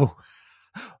 Matt Riddle.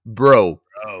 Bro.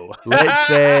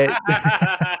 Let's...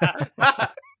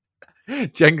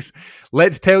 Jinx,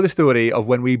 let's tell the story of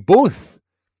when we both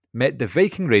met the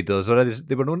Viking Raiders, or as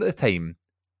they were known at the time,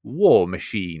 War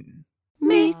Machine.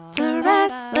 Meet a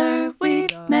wrestler, we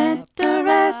met a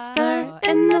wrestler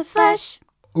in the flesh.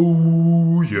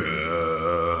 Ooh,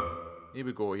 yeah. Here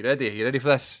we go. You ready? You ready for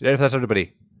this? You ready for this,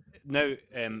 everybody? Now,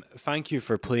 thank you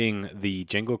for playing the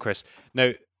jingle, Chris.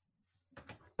 Now,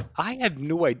 I had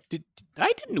no idea.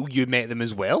 I didn't know you met them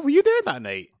as well. Were you there that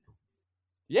night?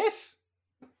 Yes.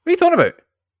 What are you talking about?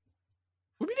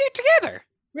 Were we there together?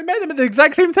 We met them at the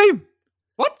exact same time.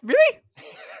 What? Really?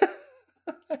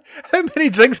 How many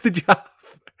drinks did you have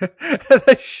at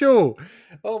this show?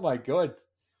 Oh my god.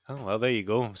 Oh well, there you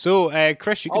go. So,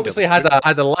 Chris, you can obviously had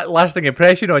a lasting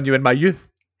impression on you in my youth.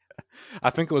 I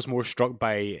think I was more struck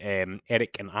by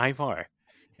Eric and Ivar.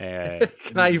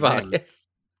 Ivar, yes.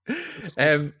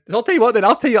 I'll tell you what. Then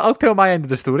I'll tell my end of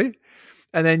the story,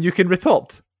 and then you can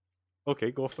retort.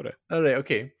 Okay, go for it. All right,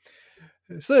 okay.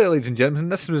 So, ladies and gentlemen,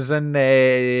 this was I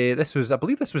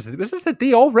believe this was the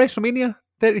day of WrestleMania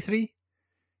 33?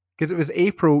 Because it was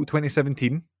April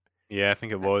 2017. Yeah, I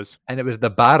think it was. And it was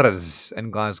the Barras in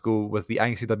Glasgow with the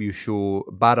ICW show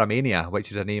Barramania,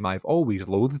 which is a name I've always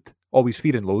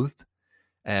feared and loathed.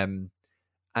 And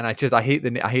I hate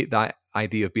that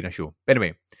idea of being a show. But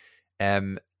anyway,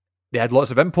 they had lots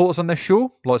of imports on this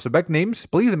show, lots of big names. I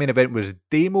believe the main event was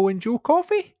Damo and Joe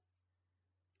Coffey.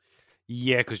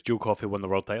 Yeah, because Joe Coffey won the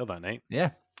world title that night.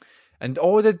 Yeah. And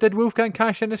did Wolfgang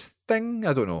cash in this thing?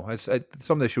 I don't know.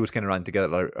 Some of the shows kind of ran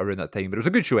together around that time, but it was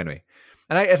a good show anyway.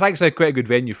 And it's actually quite a good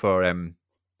venue for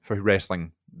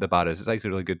wrestling, the Barras. It's actually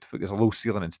really good. There's a low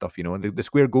ceiling and stuff, And the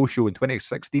Square Go show in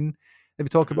 2016 that we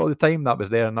talk about all the time, that was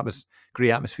there, and that was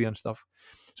great atmosphere and stuff.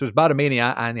 So it was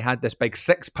Barramania, and they had this big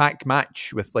 6-pack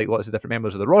match with lots of different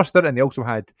members of the roster, and they also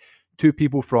had 2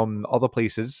 people from other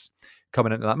places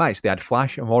coming into that match. They had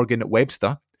Flash Morgan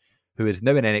Webster, who is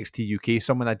now in NXT UK,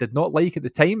 someone I did not like at the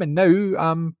time, and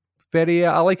now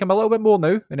I like him a little bit more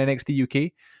now in NXT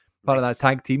UK, part of that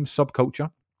tag team,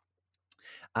 Subculture.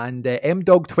 And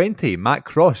M-Dog 20, Matt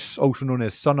Cross, also known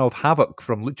as Son of Havoc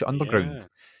from Lucha Underground.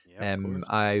 Yeah,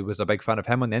 I was a big fan of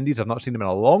him on the Indies. I've not seen him in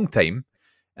a long time.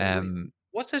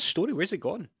 What's his story? Where's he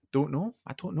gone? Don't know.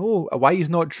 I don't know why he's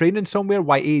not training somewhere,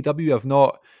 why AEW have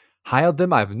not hired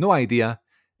him. I have no idea.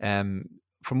 From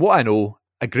what I know,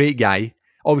 a great guy.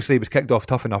 Obviously, he was kicked off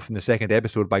tough enough in the second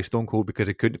episode by Stone Cold because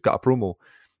he couldn't get a promo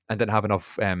and didn't have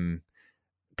enough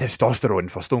testosterone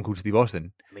for Stone Cold Steve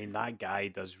Austin. I mean, that guy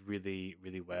does really,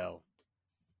 really well.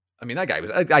 I mean,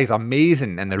 that guy's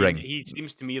amazing in the ring. He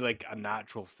seems to me like a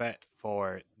natural fit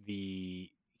for the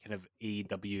kind of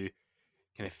AEW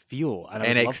kind of feel. And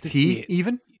NXT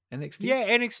even? NXT? Yeah,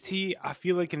 NXT. I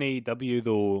feel like in AEW,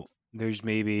 though, there's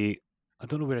maybe... I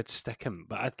don't know where I'd stick him,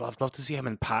 but I'd love to see him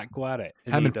and Pac go at it.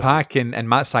 Him and Pac and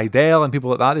Matt Sydal and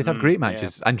people like that. They'd have great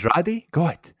matches. Yeah. Andrade?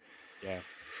 God. Yeah.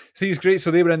 So he's great.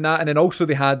 So they were in that. And then also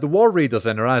they had the War Raiders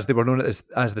in, or as they were known as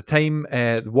the time,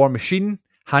 the War Machine,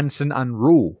 Hanson and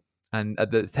Rowe. And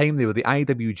at the time, they were the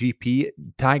IWGP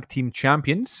Tag Team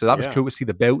Champions. So that was cool to see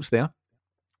the belts there.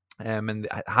 And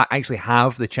actually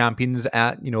have the champions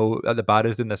at the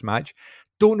barras doing this match.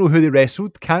 Don't know who they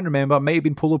wrestled. Can't remember. It might have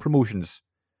been Polo Promotions.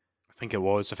 I think it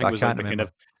was. I think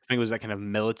it was that kind of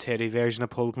military version of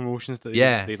Polo Promotions that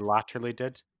they laterally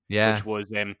did. Yeah. Which was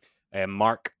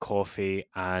Mark Coffey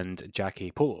and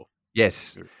Jackie Polo.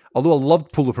 Yes. Although I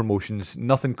loved Polo Promotions,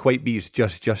 nothing quite beats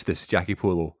Justice Jackie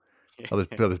Polo.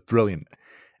 That was brilliant.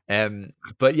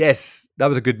 But yes, that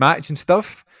was a good match and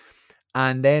stuff.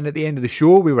 And then at the end of the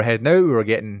show, we were heading out. We were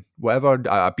getting whatever,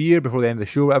 a beer before the end of the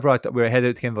show, whatever. We were headed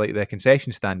out to kind of like the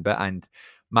concession stand bit, and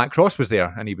Matt Cross was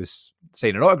there, and he was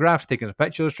signing autographs, taking some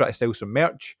pictures, trying to sell some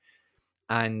merch.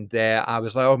 And I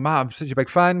was like, oh, Matt, I'm such a big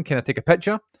fan. Can I take a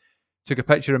picture? Took a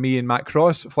picture of me and Matt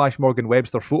Cross. Flash Morgan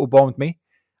Webster photobombed me.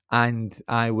 And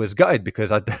I was gutted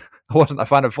because I wasn't a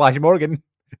fan of Flash Morgan.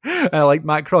 And I liked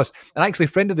Matt Cross. And actually,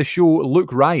 friend of the show,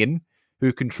 Luke Ryan,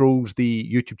 who controls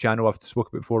the YouTube channel I've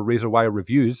spoken about before, Razor Wire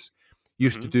Reviews,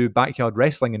 used to do backyard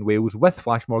wrestling in Wales with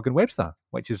Flash Morgan Webster,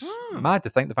 which is mad to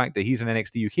think the fact that he's in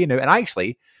NXT UK now. And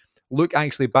actually, Luke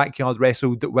actually backyard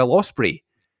wrestled Will Ospreay,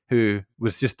 who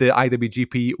was just the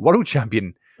IWGP World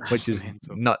Champion, which is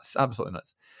nuts, absolutely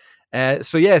nuts.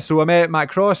 So I met Matt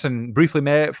Cross and briefly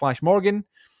met Flash Morgan.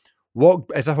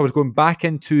 Walked as if I was going back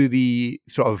into the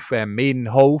sort of main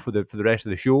hall for the rest of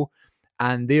the show,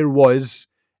 and there was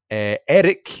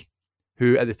Eric,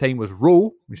 who at the time was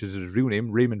Rowe, which is his real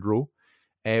name, Raymond Rowe,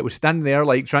 was standing there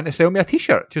like trying to sell me a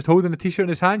t-shirt, just holding the t-shirt in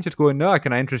his hand, just going, no,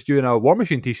 can I interest you in a War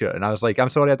Machine t-shirt? And I was like, I'm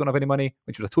sorry, I don't have any money,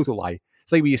 which was a total lie.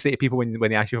 It's like what you say to people when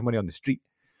they ask you for money on the street.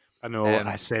 I know,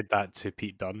 I said that to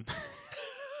Pete Dunne.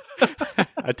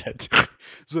 I did.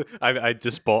 So I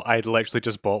literally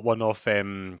just bought one off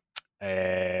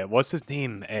what's his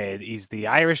name? He's the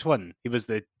Irish one. He was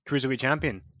the Cruiserweight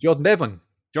champion. Jordan Devlin.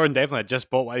 I just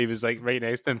bought one. He was like right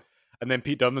next to him. And then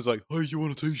Pete Dunne was like, "Oh, you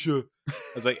want a t-shirt?" I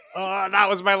was like, "Oh, that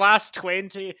was my last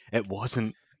 20." It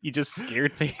wasn't. He just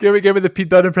scared me. Give me the Pete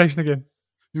Dunne impression again.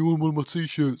 You want one of my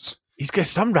t-shirts? He's got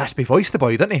some raspy voice, the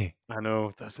boy, doesn't he? I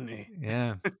know, doesn't he?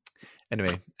 Yeah.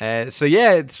 Anyway,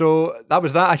 so that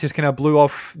was that. I just kind of blew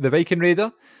off the Viking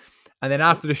Raider. And then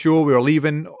after the show, we were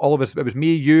leaving. All of us, it was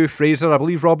me, you, Fraser. I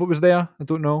believe Robert was there. I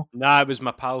don't know. Nah, it was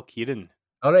my pal Kieran.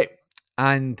 All right.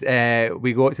 And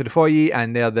we go out to the foyer,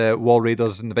 and they're the Wall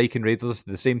Raiders and the Viking Raiders,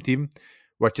 the same team.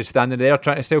 We're just standing there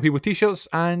trying to sell people t-shirts,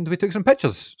 and we took some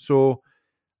pictures. So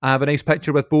I have a nice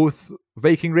picture with both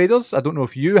Viking Raiders. I don't know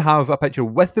if you have a picture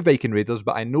with the Viking Raiders,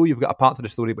 but I know you've got a part to the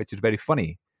story which is very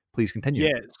funny. Please continue.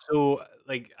 Yeah, so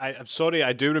I'm sorry,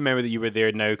 I do remember that you were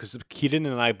there now because Kieran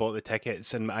and I bought the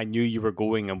tickets, and I knew you were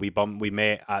going, and we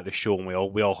met at the show, and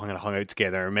we all hung out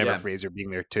together. I remember Fraser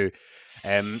being there too.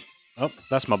 Oh,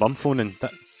 that's my bum phone, and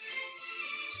that.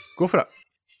 Go for it.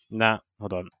 Nah,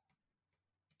 hold on.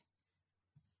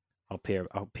 I'll pay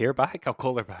her back. I'll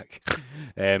call her back.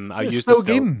 I use the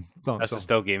game. That's the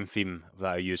still game theme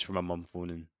that I use for my mum phone,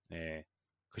 and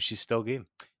because she's still game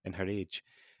in her age.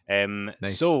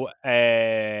 Nice. So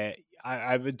I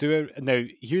would do it now.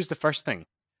 Here's the first thing: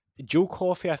 Joe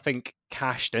Coffey, I think,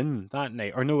 cashed in that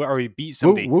night, or he beat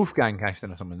somebody. Wolfgang cashed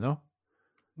in or something, no?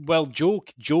 Well, Joe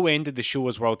ended the show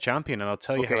as world champion, and I'll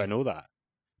tell you how I know that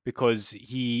because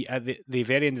he at the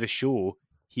very end of the show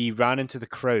he ran into the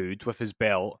crowd with his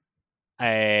belt,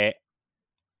 and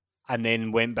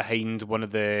then went behind one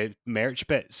of the merch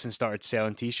bits and started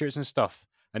selling T-shirts and stuff.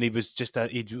 And he was just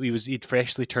he'd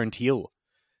freshly turned heel.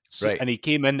 So, right. And he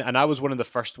came in, and I was one of the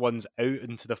first ones out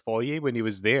into the foyer when he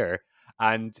was there,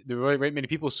 and there were right many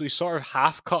people. So he sort of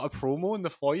half cut a promo in the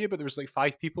foyer, but there was like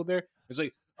 5 people there. It's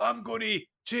like, I'm going to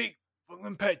take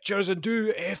fucking pictures and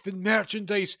do effing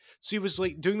merchandise. So he was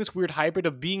like doing this weird hybrid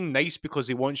of being nice because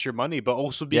he wants your money, but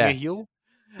also being a heel.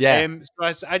 Yeah.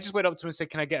 So I just went up to him and said,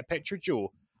 "Can I get a picture,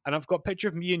 Joe?" And I've got a picture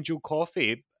of me and Joe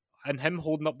Coffey and him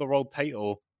holding up the world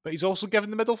title, but he's also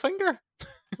giving the middle finger.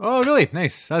 Oh, really?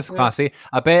 Nice. That's classy.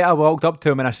 I bet I walked up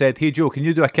to him and I said, "Hey, Joe, can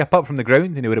you do a kip up from the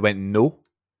ground?" And he would have went, "No."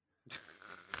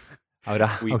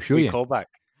 I'll show you. Callback.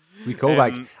 We call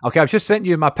back. Okay, I've just sent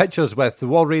you my pictures with the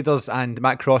Wall Raiders and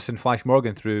Matt Cross and Flash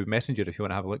Morgan through Messenger if you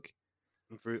want to have a look.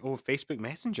 Through Facebook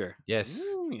Messenger? Yes.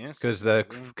 Ooh, yes. Because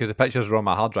the pictures are on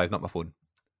my hard drive, not my phone.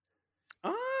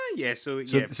 Yeah, so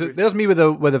there's me with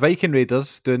the Viking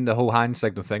Raiders doing the whole hand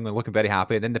signal thing. I'm looking very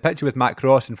happy. And then the picture with Matt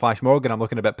Cross and Flash Morgan, I'm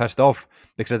looking a bit pissed off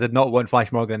because I did not want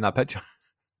Flash Morgan in that picture.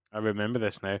 I remember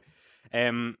this now.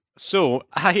 So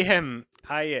I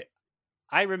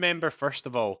remember first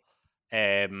of all,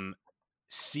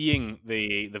 seeing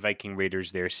the Viking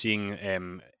Raiders there, seeing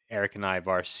Eric and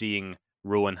Ivar, seeing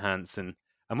Rowan Hansen.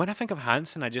 And when I think of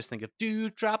Hansen, I just think of do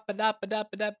drop a dap a dap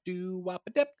a dap do wap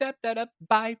a dap dap dap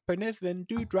by Pernithin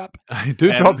do drop.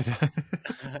 Do drop.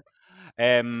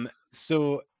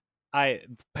 So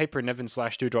Piper Niven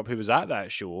 / Dewdrop, who was at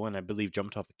that show, and I believe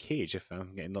jumped off a cage. If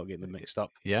I'm not getting them mixed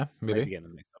up, yeah, maybe getting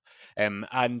them mixed up.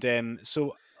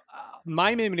 So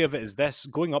my memory of it is this: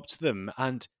 going up to them,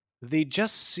 and they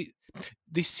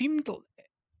seemed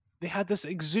they had this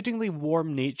exudingly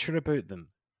warm nature about them.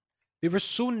 They were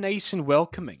so nice and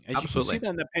welcoming. As you can see that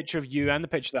in the picture of you and the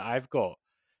picture that I've got.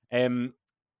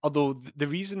 Although the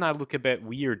reason I look a bit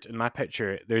weird in my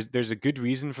picture, there's a good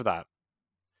reason for that.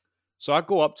 So I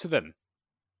go up to them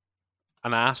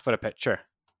and I ask for a picture.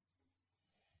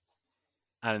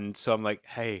 And so I'm like,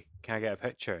 hey, can I get a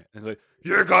picture? And he's like,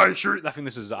 yeah, guys, sure. I think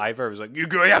this is Ivor. I was like,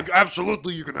 yeah,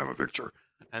 absolutely, you can have a picture.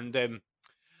 And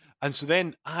so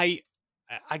then I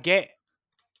get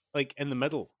like in the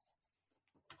middle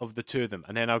of the two of them,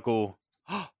 and then I'll go,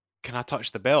 oh, can I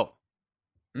touch the belt?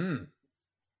 And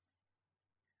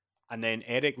then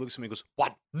Eric looks at me and goes,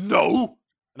 what? No!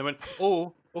 And I went,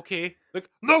 oh, okay. Like,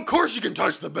 no, of course you can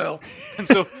touch the belt. And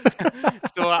so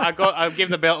I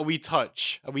gave the belt a wee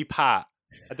touch, a wee pat.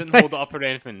 I didn't hold it up or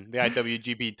anything, the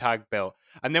IWGP tag belt.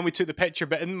 And then we took the picture,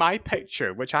 but in my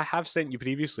picture, which I have sent you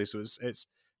previously, so it's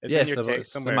in your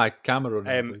text somewhere. In my camera.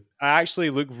 I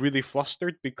actually look really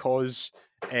flustered because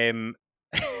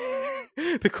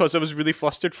because I was really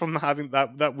flustered from having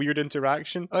that weird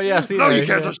interaction. Oh yeah, no, you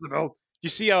can't touch the belt. You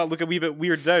see, I look a wee bit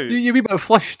weirded out. You're a wee bit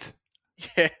flushed.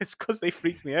 Yeah, it's because they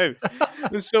freaked me out.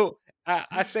 And so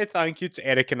I said thank you to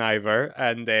Eric and Ivor,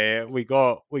 and we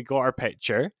got our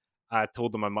picture. I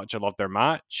told them how much I loved their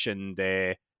match, and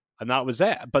that was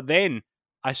it. But then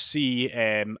I see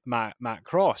Matt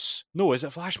Cross. No, is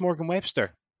it Flash Morgan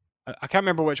Webster? I can't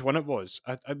remember which one it was.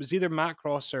 It was either Matt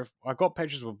Cross or I got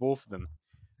pictures with both of them.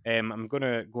 I'm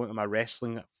gonna go into my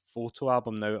wrestling photo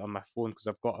album now on my phone because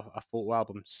I've got a photo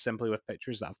album simply with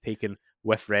pictures that I've taken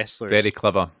with wrestlers. Very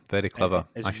clever.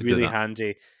 It's really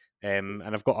handy. And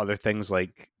I've got other things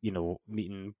like,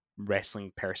 meeting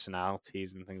wrestling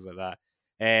personalities and things like that.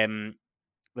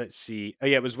 Let's see. Oh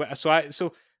yeah, it was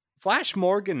so Flash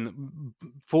Morgan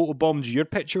photobombed your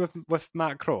picture with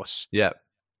Matt Cross. Yeah.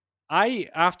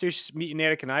 After meeting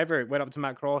Eric and Ivor, went up to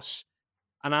Matt Cross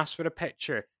and asked for a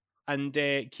picture. And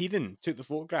Kieran took the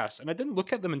photographs, and I didn't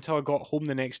look at them until I got home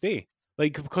the next day.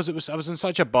 Like, because I was in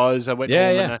such a buzz. I went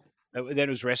home, and then it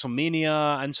was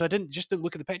WrestleMania, and so I didn't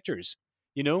look at the pictures,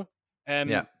 Yeah.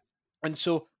 And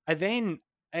so I then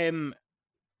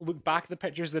looked back at the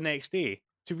pictures the next day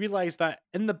to realize that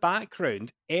in the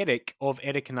background, Eric of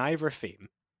Eric and Ivor fame,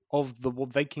 of the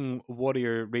Viking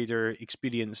Warrior Raider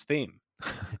Experience theme,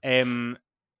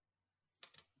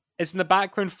 is in the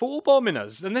background photobombing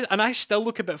us, and I still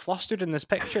look a bit flustered in this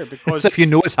picture because if you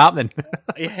know what's happening.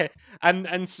 Yeah,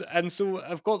 and so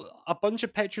I've got a bunch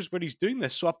of pictures where he's doing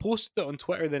this. So I posted it on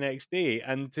Twitter the next day,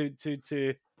 and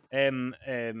to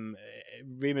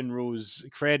Raymond Rowe's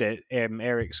credit,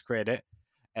 Eric's credit,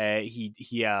 he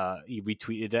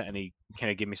retweeted it and he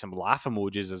kind of gave me some laugh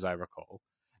emojis, as I recall.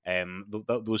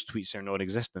 Those tweets are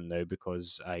non-existent now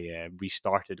because I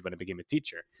restarted when I became a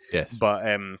teacher. Yes,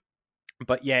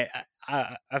 But yeah,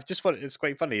 I've just thought it's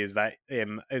quite funny is that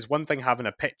is one thing having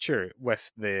a picture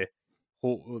with a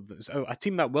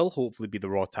team that will hopefully be the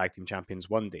Raw Tag Team Champions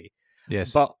one day.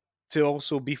 Yes. But to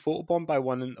also be photobombed by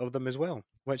one of them as well,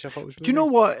 which I thought was really Do you know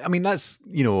nice. what? I mean, that's,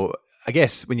 I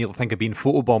guess when you think of being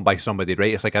photobombed by somebody,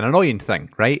 right, it's like an annoying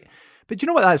thing, right? But do you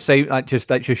know what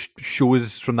that just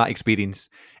shows from that experience?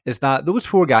 Is that those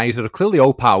four guys that are clearly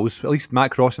all pals, at least Matt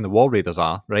Cross and the Wall Raiders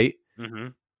are, right? Mm-hmm.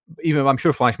 Even I'm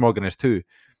sure Flash Morgan is too,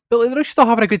 but like, they're still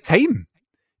having a good time.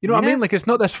 You know what I mean? Like, it's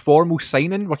not this formal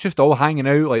signing. We're just all hanging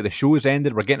out. Like, the show's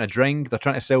ended. We're getting a drink. They're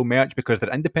trying to sell merch because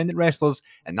they're independent wrestlers,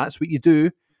 and that's what you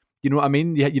do. You know what I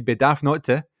mean? You'd be daft not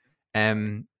to.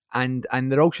 And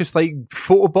they're all just like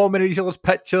photobombing each other's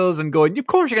pictures and going, "Of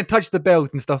course you can touch the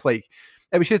belt" and stuff. Like,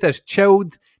 it was just this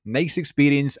chilled, nice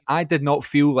experience. I did not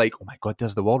feel like, oh my god,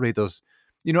 there's the Wall Raiders.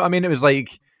 You know what I mean? It was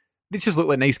like they just look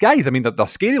like nice guys. I mean, they're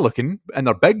scary looking and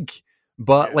they're big,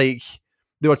 but like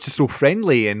they were just so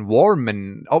friendly and warm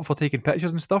and up for taking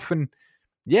pictures and stuff. And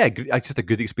yeah, just a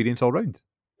good experience all round.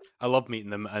 I love meeting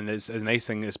them, and it's a nice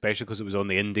thing, especially because it was on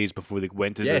the Indies before they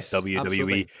went to the WWE.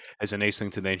 Absolutely. It's a nice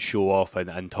thing to then show off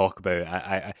and talk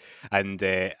about.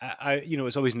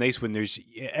 It's always nice when there's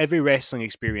every wrestling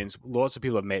experience. Lots of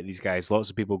people have met these guys.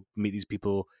 Lots of people meet these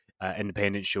people at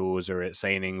independent shows or at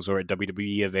signings or at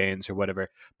WWE events or whatever.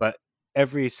 But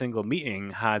every single meeting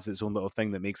has its own little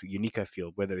thing that makes it unique. I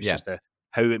feel, whether it's just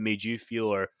how it made you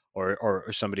feel or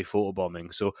somebody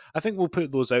photobombing. So I think we'll put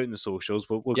those out in the socials.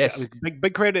 We'll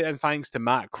big credit and thanks to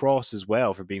Matt Cross as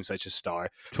well for being such a star.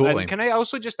 Totally. And can I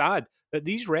also just add that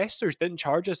these wrestlers didn't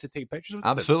charge us to take pictures with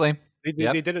them. Absolutely.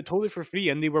 They did it totally for free,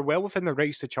 and they were well within their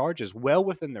rights to charge us, well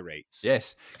within their rights.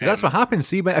 Yes, because that's what happens.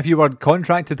 See, if you were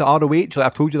contracted to ROH, like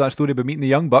I've told you that story about meeting the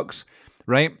Young Bucks,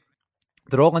 right?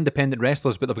 They're all independent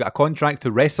wrestlers, but they've got a contract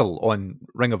to wrestle on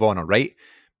Ring of Honor, right?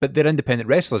 But they're independent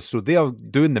wrestlers, so they are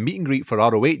doing the meet and greet for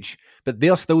ROH, but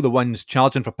they're still the ones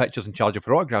charging for pictures and charging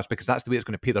for autographs because that's the way it's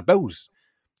going to pay their bills.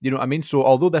 You know what I mean? So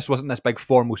although this wasn't this big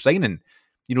formal signing,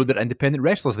 they're independent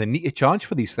wrestlers. They need to charge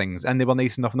for these things, and they were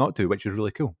nice enough not to, which is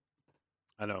really cool.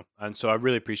 I know, and so I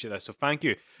really appreciate that. So thank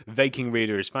you, Viking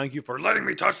Raiders. Thank you for letting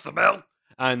me touch the belt,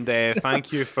 and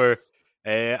thank you for...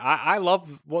 I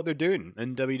love what they're doing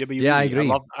in WWE. Yeah, I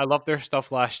agree. I love their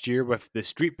stuff last year with the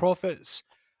Street Profits.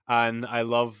 And I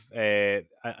love, I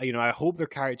hope their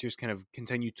characters kind of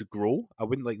continue to grow. I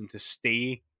wouldn't like them to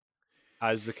stay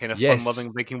as the kind of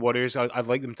fun-loving Viking Warriors. I'd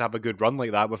like them to have a good run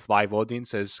like that with live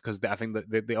audiences because I think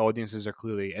that the audiences are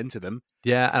clearly into them.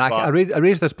 Yeah, and I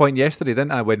raised this point yesterday,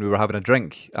 didn't I, when we were having a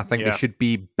drink? I think they should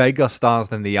be bigger stars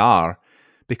than they are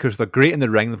because they're great in the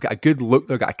ring. They've got a good look.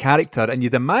 They've got a character. And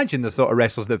you'd imagine the sort of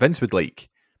wrestlers that Vince would like.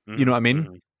 Mm-hmm. You know what I mean?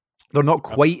 Mm-hmm. They're not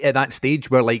quite at that stage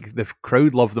where like the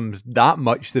crowd love them that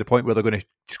much to the point where they're going to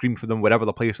scream for them wherever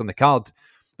they're placed on the card.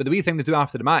 But the wee thing they do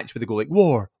after the match where they go like,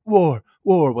 war, war,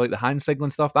 war, like the hand signal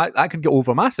and stuff, that can get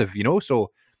over massive,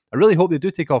 So I really hope they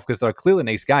do take off because they're clearly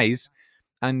nice guys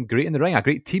and great in the ring, a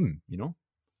great team,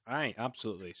 Aye,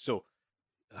 absolutely. So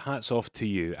hats off to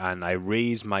you. And I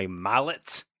raise my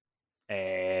mallet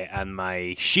and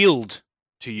my shield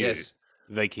to you,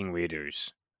 Viking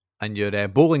Raiders. And your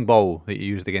bowling ball that you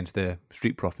used against the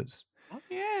Street Profits. Oh,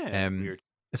 yeah. Weird.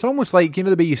 It's almost like,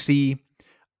 the way you see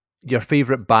your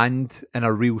favourite band in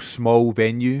a real small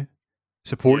venue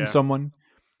supporting someone,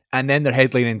 and then they're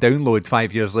headlining Download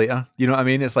 5 years later. You know what I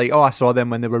mean? It's like, oh, I saw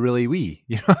them when they were really wee.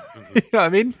 Mm-hmm. You know what I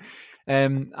mean?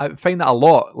 I find that a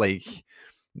lot. Like,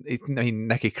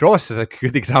 Nikki Cross is a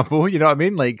good example. You know what I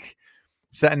mean? Like,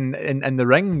 sitting in the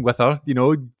ring with her,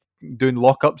 doing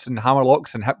lockups and hammer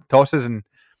locks and hip tosses and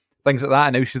things like that,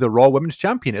 and now she's the Raw Women's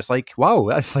Champion. It's like, wow,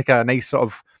 that's like a nice sort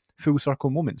of full circle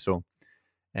moment. So,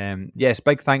 yes,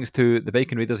 big thanks to the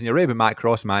Viking Raiders. And you're right about Matt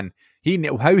Cross, man.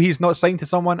 How he's not signed to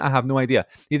someone, I have no idea.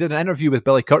 He did an interview with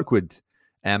Billy Kirkwood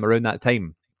around that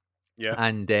time. Yeah.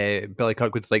 And Billy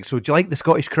Kirkwood's like, so do you like the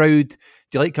Scottish crowd? Do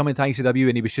you like coming to ICW?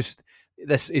 And he was just,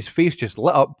 his face just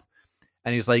lit up.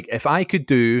 And he's like, if I could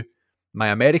do my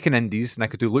American Indies and I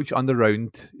could do Lucha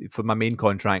Underground for my main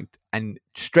contract and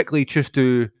strictly just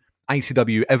do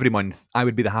ICW every month, I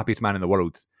would be the happiest man in the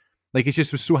world. Like, he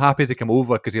just was so happy to come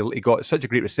over because he got such a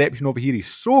great reception over here. He's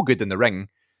so good in the ring.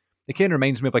 It kind of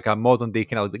reminds me of like a modern day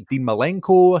kind of like Dean Malenko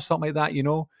or something like that,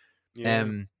 Yeah.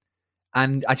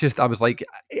 And I was like,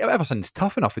 ever since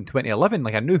Tough Enough in 2011,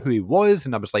 like I knew who he was,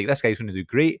 and I was like, this guy's going to do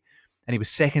great. And he was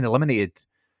second eliminated.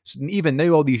 So even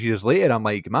now, all these years later, I'm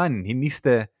like, man, he needs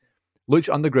to.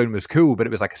 Lucha Underground was cool, but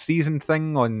it was like a season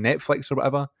thing on Netflix or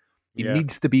whatever. He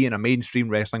needs to be in a mainstream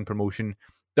wrestling promotion.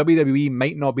 WWE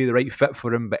might not be the right fit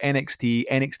for him, but NXT,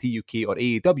 NXT UK, or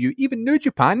AEW, even New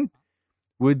Japan,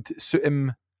 would suit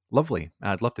him lovely.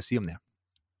 I'd love to see him there.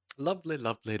 Lovely,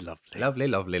 lovely, lovely. Lovely,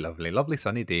 lovely, lovely, lovely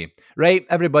sunny day. Right,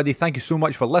 everybody, thank you so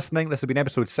much for listening. This has been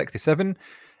episode 67.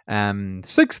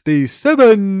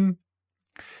 67!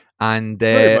 And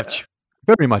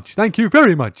very much. Thank you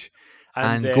very much.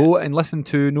 And go and listen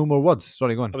to No More Words.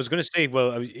 Sorry, go on. I was going to say,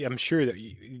 well, I'm sure that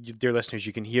dear listeners,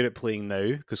 you can hear it playing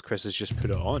now because Chris has just put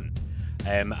it on.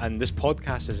 And this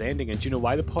podcast is ending. And do you know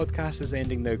why the podcast is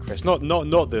ending now, Chris? Not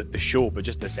the show, but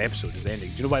just this episode is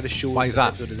ending. Do you know why the show? Why is that?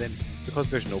 Episode is ending? Because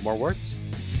there's no more words.